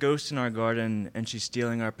 There's a ghost in our garden, and she's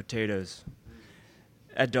stealing our potatoes.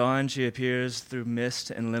 At dawn, she appears through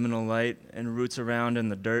mist and liminal light and roots around in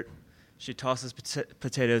the dirt. She tosses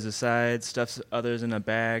potatoes aside, stuffs others in a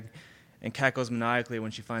bag, and cackles maniacally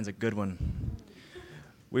when she finds a good one.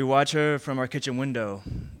 We watch her from our kitchen window,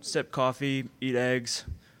 sip coffee, eat eggs.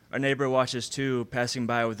 Our neighbor watches too, passing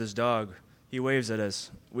by with his dog, He waves at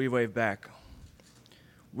us. We wave back.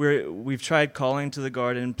 We've tried calling to the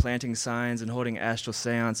garden, planting signs, and holding astral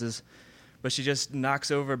seances, but she just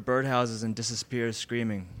knocks over birdhouses and disappears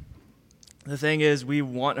screaming. The thing is, we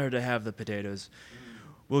want her to have the potatoes.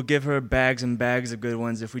 We'll give her bags and bags of good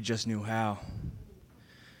ones if we just knew how.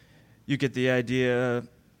 You get the idea.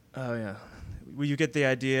 Oh, yeah. You get the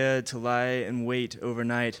idea to lie and wait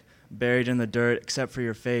overnight, buried in the dirt, except for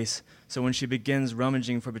your face. So when she begins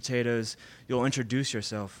rummaging for potatoes, you'll introduce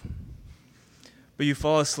yourself. But you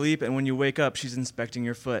fall asleep, and when you wake up, she's inspecting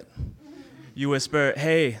your foot. You whisper,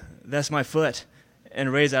 "Hey, that's my foot,"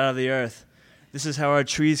 and raise out of the earth. This is how our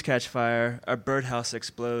trees catch fire, our birdhouse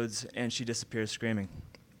explodes, and she disappears screaming.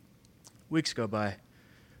 Weeks go by.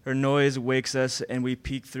 Her noise wakes us, and we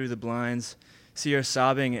peek through the blinds, see her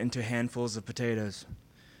sobbing into handfuls of potatoes.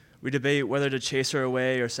 We debate whether to chase her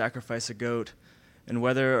away or sacrifice a goat, and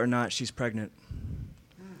whether or not she's pregnant.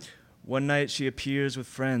 One night she appears with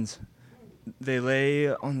friends. They lay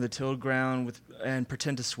on the tilled ground and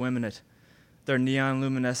pretend to swim in it, their neon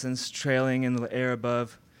luminescence trailing in the air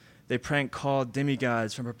above. They prank call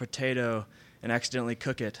demigods from a potato and accidentally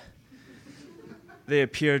cook it. They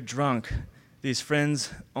appear drunk. These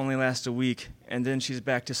friends only last a week, and then she's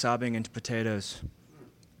back to sobbing into potatoes.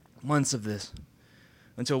 Months of this.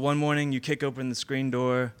 Until one morning you kick open the screen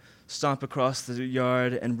door, stomp across the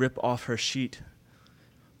yard, and rip off her sheet.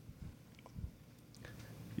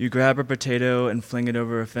 You grab her potato and fling it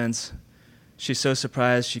over a fence. She's so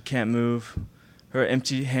surprised she can't move. Her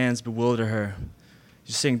empty hands bewilder her.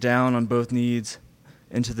 You sink down on both knees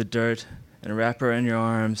into the dirt and wrap her in your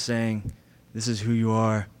arms, saying, "This is who you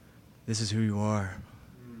are. This is who you are."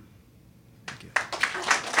 Thank you.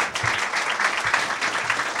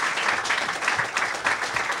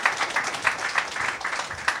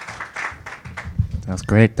 That was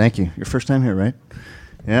great. Thank you. Your first time here, right?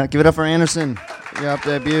 Yeah, give it up for Anderson. Yep,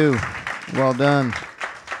 debut. Well done.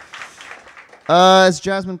 It's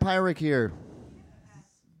Jasmine Pyrick here.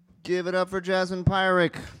 Give it up for Jasmine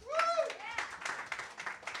Pyrick.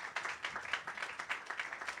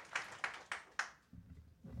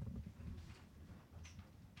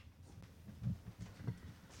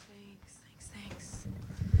 Thanks.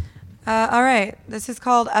 All right, this is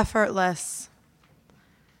called Effortless.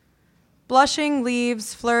 Blushing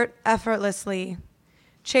leaves flirt effortlessly,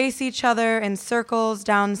 chase each other in circles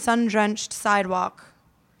down sun-drenched sidewalk.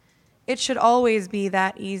 It should always be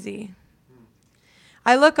that easy.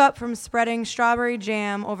 I look up from spreading strawberry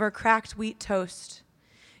jam over cracked wheat toast.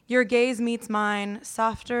 Your gaze meets mine,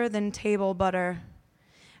 softer than table butter.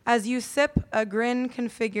 As you sip, a grin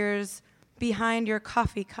configures behind your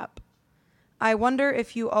coffee cup. I wonder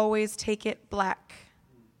if you always take it black.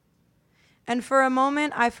 And for a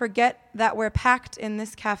moment, I forget that we're packed in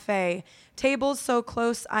this cafe, tables so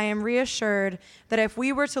close I am reassured that if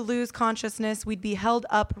we were to lose consciousness, we'd be held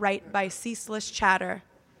upright by ceaseless chatter.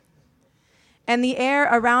 And the air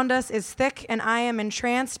around us is thick, and I am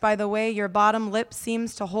entranced by the way your bottom lip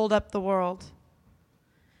seems to hold up the world.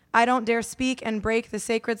 I don't dare speak and break the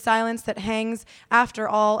sacred silence that hangs. After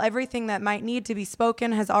all, everything that might need to be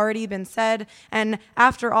spoken has already been said, and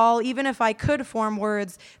after all, even if I could form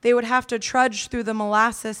words, they would have to trudge through the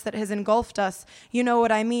molasses that has engulfed us. You know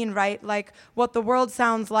what I mean, right? Like what the world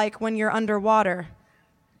sounds like when you're underwater.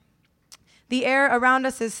 The air around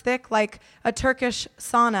us is thick like a Turkish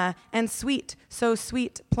sauna, and sweet, so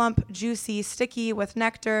sweet, plump, juicy, sticky with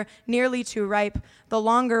nectar, nearly too ripe. The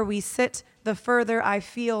longer we sit, the further I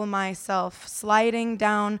feel myself sliding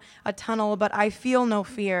down a tunnel, but I feel no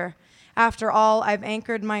fear. After all, I've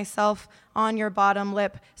anchored myself on your bottom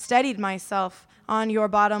lip, steadied myself on your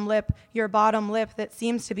bottom lip that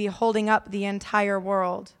seems to be holding up the entire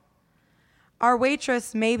world. Our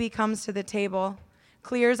waitress maybe comes to the table,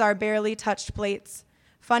 clears our barely touched plates.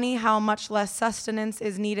 Funny how much less sustenance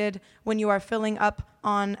is needed when you are filling up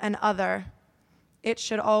on an other. It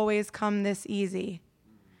should always come this easy.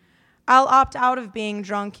 I'll opt out of being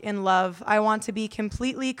drunk in love. I want to be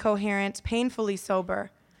completely coherent, painfully sober.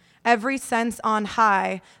 Every sense on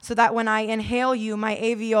high, so that when I inhale you, my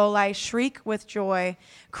alveoli shriek with joy.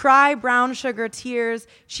 Cry brown sugar tears,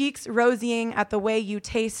 cheeks rosying at the way you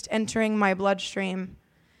taste entering my bloodstream.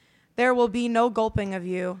 There will be no gulping of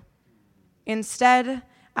you. Instead,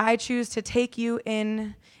 I choose to take you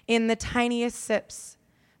in the tiniest sips,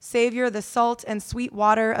 savor the salt and sweet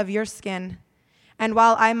water of your skin. And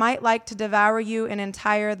while I might like to devour you in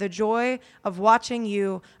entire, the joy of watching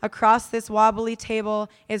you across this wobbly table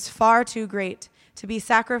is far too great to be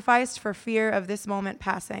sacrificed for fear of this moment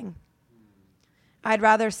passing. I'd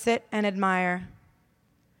rather sit and admire,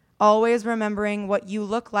 always remembering what you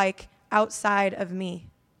look like outside of me.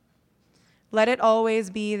 Let it always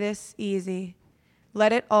be this easy.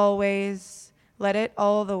 Let it always, let it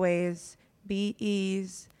all the ways be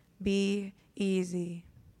easy.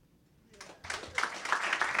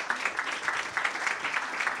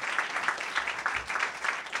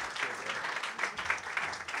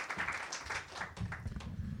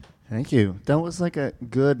 Thank you. That was like a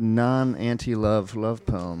good non-anti-love love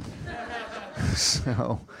poem.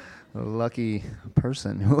 So, a lucky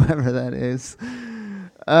person, whoever that is.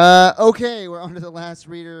 Okay, we're on to the last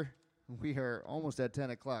reader. We are almost at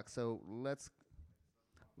 10 o'clock, so let's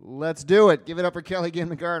do it. Give it up for Kelly Ginn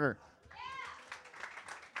McCarter.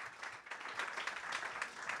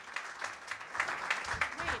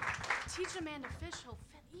 Wait, teach a man to fish, he'll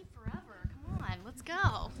eat forever. Come on, let's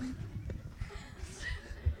go.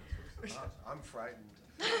 I'm frightened.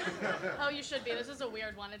 Oh, you should be. This is a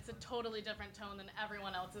weird one. It's a totally different tone than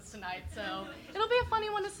everyone else's tonight, so it'll be a funny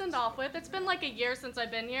one to send off with. It's been like a year since I've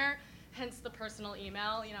been here, hence the personal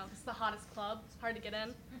email. You know, this is the hottest club. It's hard to get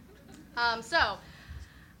in. So,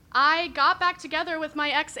 I got back together with my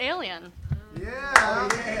ex-alien. Yeah.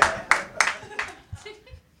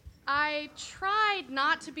 I tried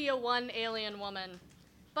not to be a one alien woman,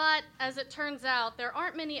 but as it turns out, there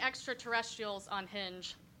aren't many extraterrestrials on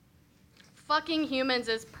Hinge. Fucking humans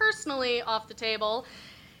is personally off the table,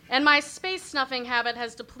 and my space snuffing habit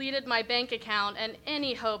has depleted my bank account and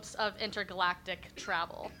any hopes of intergalactic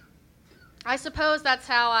travel. I suppose that's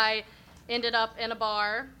how I ended up in a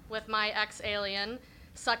bar with my ex-alien,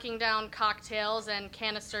 sucking down cocktails and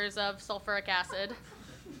canisters of sulfuric acid.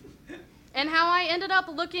 And how I ended up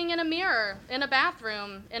looking in a mirror in a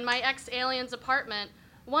bathroom in my ex-alien's apartment,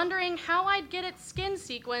 wondering how I'd get its skin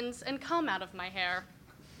sequins and cum out of my hair.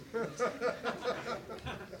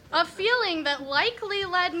 A feeling that likely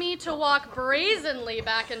led me to walk brazenly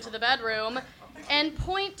back into the bedroom and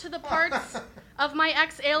point to the parts of my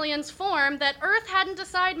ex-alien's form that Earth hadn't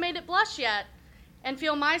decided made it blush yet, and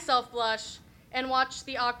feel myself blush and watch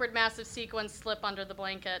the awkward massive sequins slip under the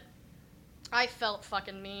blanket. I felt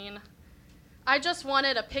fucking mean. I just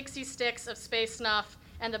wanted a pixie sticks of space snuff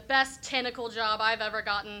and the best tentacle job I've ever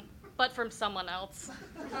gotten, but from someone else.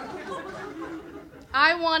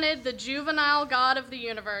 I wanted the juvenile god of the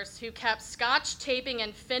universe who kept scotch taping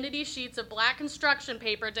infinity sheets of black construction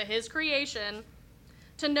paper to his creation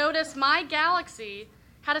to notice my galaxy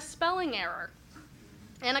had a spelling error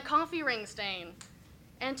and a coffee ring stain,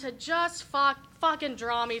 and to just fucking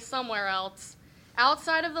draw me somewhere else,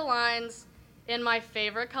 outside of the lines, in my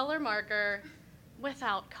favorite color marker,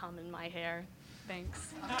 without cum in my hair.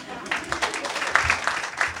 Thanks. All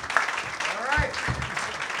right.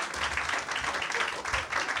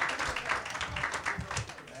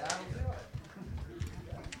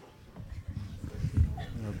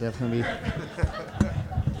 It'll definitely be.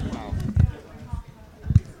 Wow.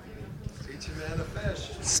 Teach a man to fish.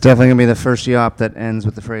 It's definitely going to be the first yop that ends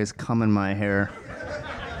with the phrase, "cum in my hair."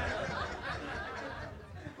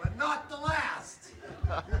 But not the last.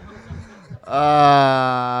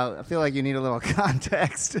 I feel like you need a little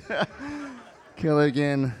context. Kelly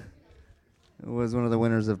Ginn was one of the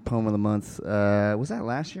winners of Poem of the Month. Was that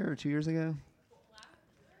last year or 2 years ago?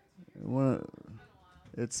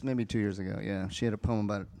 It's maybe 2 years ago, yeah. She had a poem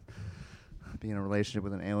about being in a relationship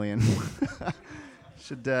with an alien.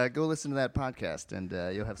 Should go listen to that podcast, and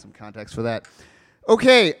you'll have some context for that.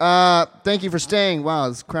 Okay, thank you for staying. Wow,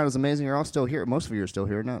 this crowd is amazing. You're all still here. Most of you are still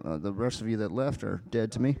here. Not the rest of you that left are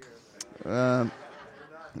dead to me.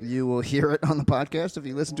 You will hear it on the podcast if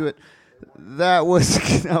you listen to it. That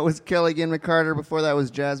was Kelly Ginn McCarter. Before that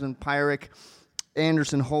was Jasmine Pyrick,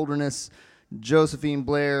 Anderson Holderness, Josephine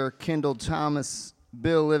Blair, Kendall Thomas,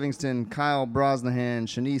 Bill Livingston, Kyle Brosnahan,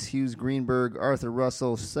 Shanice Hughes Greenberg, Arthur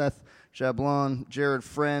Russell, Seth Jablon, Jared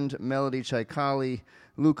Friend, Melody Chaikali,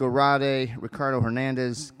 Luca Rade, Ricardo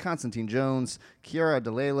Hernandez, Constantine Jones, Kiara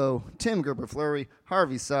DeLalo, Tim Gerber-Fleury,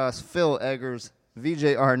 Harvey Sauce, Phil Eggers,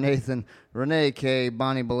 VJR Nathan, Renee K,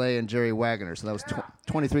 Bonnie Belay, and Jerry Wagner. So that was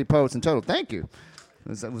 23 poets in total. Thank you.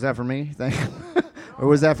 Was that for me? Thank you. Or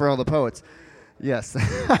was that for all the poets? Yes.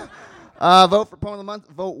 Vote for Poem of the Month.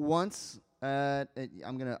 Vote once. I'm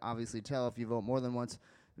going to obviously tell if you vote more than once.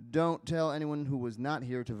 Don't tell anyone who was not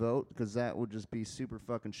here to vote, because that would just be super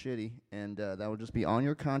fucking shitty, and that would just be on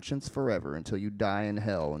your conscience forever until you die in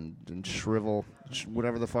hell and shrivel,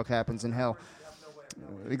 whatever the fuck happens in hell.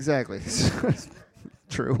 Exactly.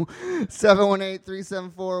 True.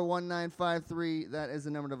 718-374-1953. That is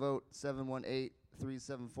the number to vote.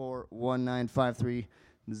 718-374-1953.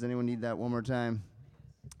 Does anyone need that one more time?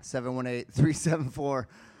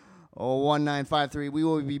 718-374-1953. We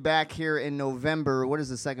will be back here in November. What is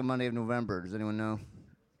the second Monday of November? Does anyone know?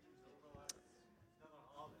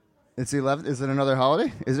 It's 11th. Is it another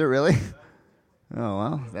holiday? Is it really?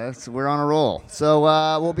 Oh, well, we're on a roll. So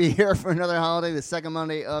we'll be here for another holiday, the second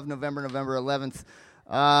Monday of November 11th.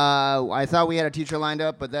 I thought we had a teacher lined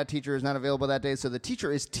up, but that teacher is not available that day. So the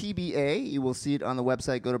teacher is TBA. You will see it on the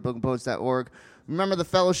website. Go to brooklynpoets.org. Remember the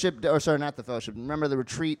fellowship, or sorry, not the fellowship. Remember the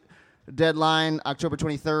retreat deadline, October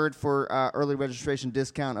 23rd for early registration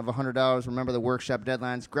discount of $100. Remember the workshop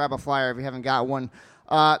deadlines. Grab a flyer if you haven't got one.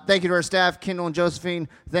 Thank you to our staff, Kendall and Josephine.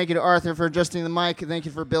 Thank you to Arthur for adjusting the mic. Thank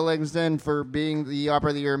you for Bill Eggleston for being the Opera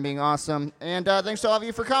of the Year and being awesome. And thanks to all of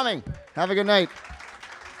you for coming. Have a good night.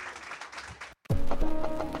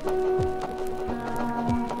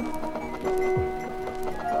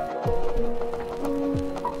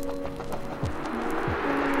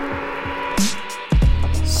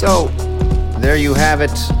 So, there you have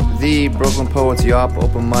it. The Brooklyn Poets Yawp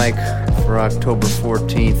open mic for October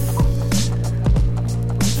 14th.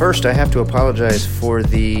 First, I have to apologize for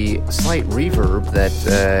the slight reverb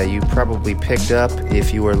that you probably picked up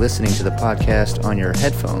if you are listening to the podcast on your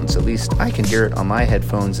headphones. At least I can hear it on my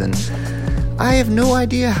headphones, and I have no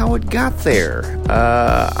idea how it got there.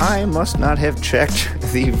 I must not have checked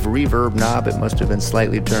the reverb knob. It must have been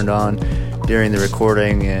slightly turned on during the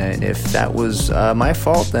recording, and if that was my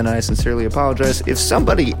fault, then I sincerely apologize. If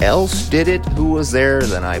somebody else did it who was there,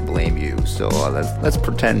 then I blame you. So let's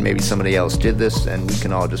pretend maybe somebody else did this, and we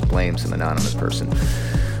can all just blame some anonymous person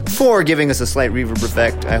for giving us a slight reverb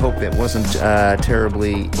effect. I hope it wasn't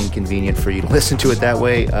terribly inconvenient for you to listen to it that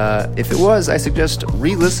way. If it was, I suggest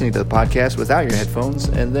re-listening to the podcast without your headphones,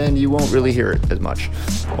 and then you won't really hear it as much,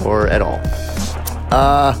 or at all.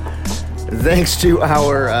 Thanks to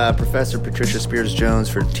our Professor Patricia Spears-Jones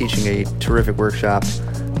for teaching a terrific workshop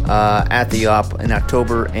at the Yawp in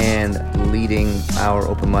October and leading our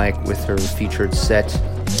open mic with her featured set.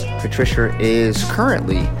 Patricia is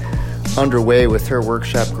currently underway with her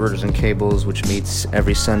workshop, Girders and Cables, which meets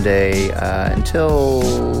every Sunday until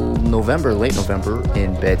November, late November,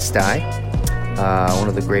 in Bed-Stuy. One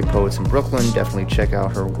of the great poets in Brooklyn. Definitely check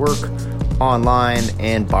out her work online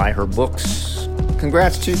and buy her books.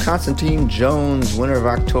 Congrats to Constantine Jones, winner of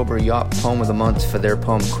October Yawp Poem of the Month, for their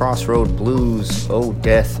poem Crossroad Blues, Oh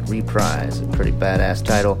Death Reprise. A pretty badass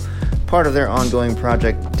title. Part of their ongoing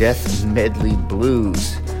project, Death Medley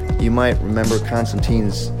Blues. You might remember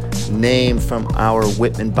Constantine's name from our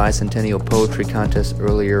Whitman Bicentennial Poetry Contest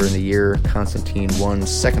earlier in the year. Constantine won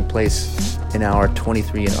second place in our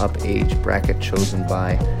 23 and up age bracket chosen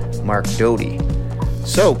by Mark Doty.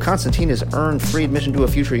 So, Constantine has earned free admission to a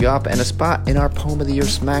future Yawp and a spot in our Poem of the Year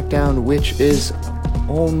Smackdown, which is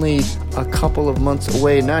only a couple of months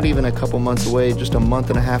away, not even a couple months away, just a month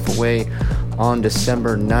and a half away on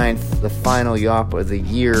December 9th, the final Yawp of the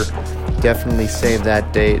year. Definitely save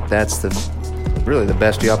that date. That's really the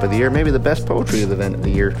best Yawp of the year, maybe the best poetry event of the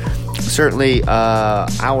year. Certainly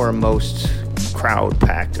our most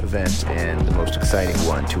crowd-packed event and the most exciting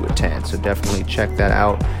one to attend. So definitely check that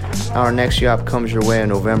out. Our next Yawp comes your way on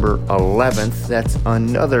November 11th. That's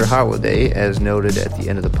another holiday, as noted at the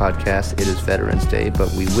end of the podcast. It is Veterans Day,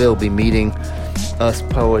 but we will be meeting us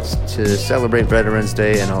poets to celebrate Veterans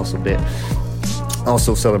Day and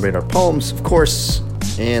also celebrate our poems, of course.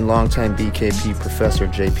 And longtime BKP Professor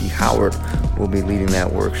J.P. Howard will be leading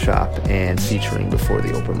that workshop and featuring before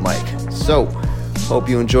the open mic. So, hope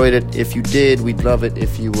you enjoyed it. If you did, we'd love it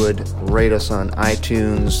if you would rate us on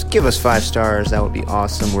iTunes. Give us 5 stars. That would be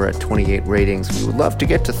awesome. We're at 28 ratings. We would love to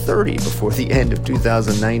get to 30 before the end of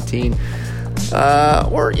 2019.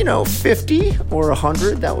 Or 50 or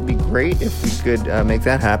 100. That would be great if we could make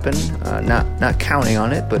that happen. Not counting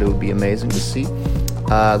on it, but it would be amazing to see.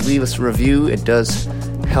 Leave us a review. It does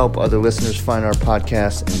help other listeners find our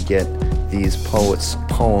podcast and get these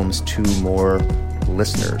poems to more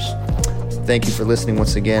listeners. Thank you for listening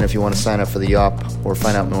once again. If you want to sign up for the Yawp or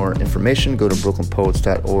find out more information, go to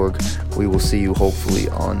brooklynpoets.org. We will see you hopefully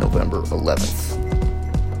on November 11th.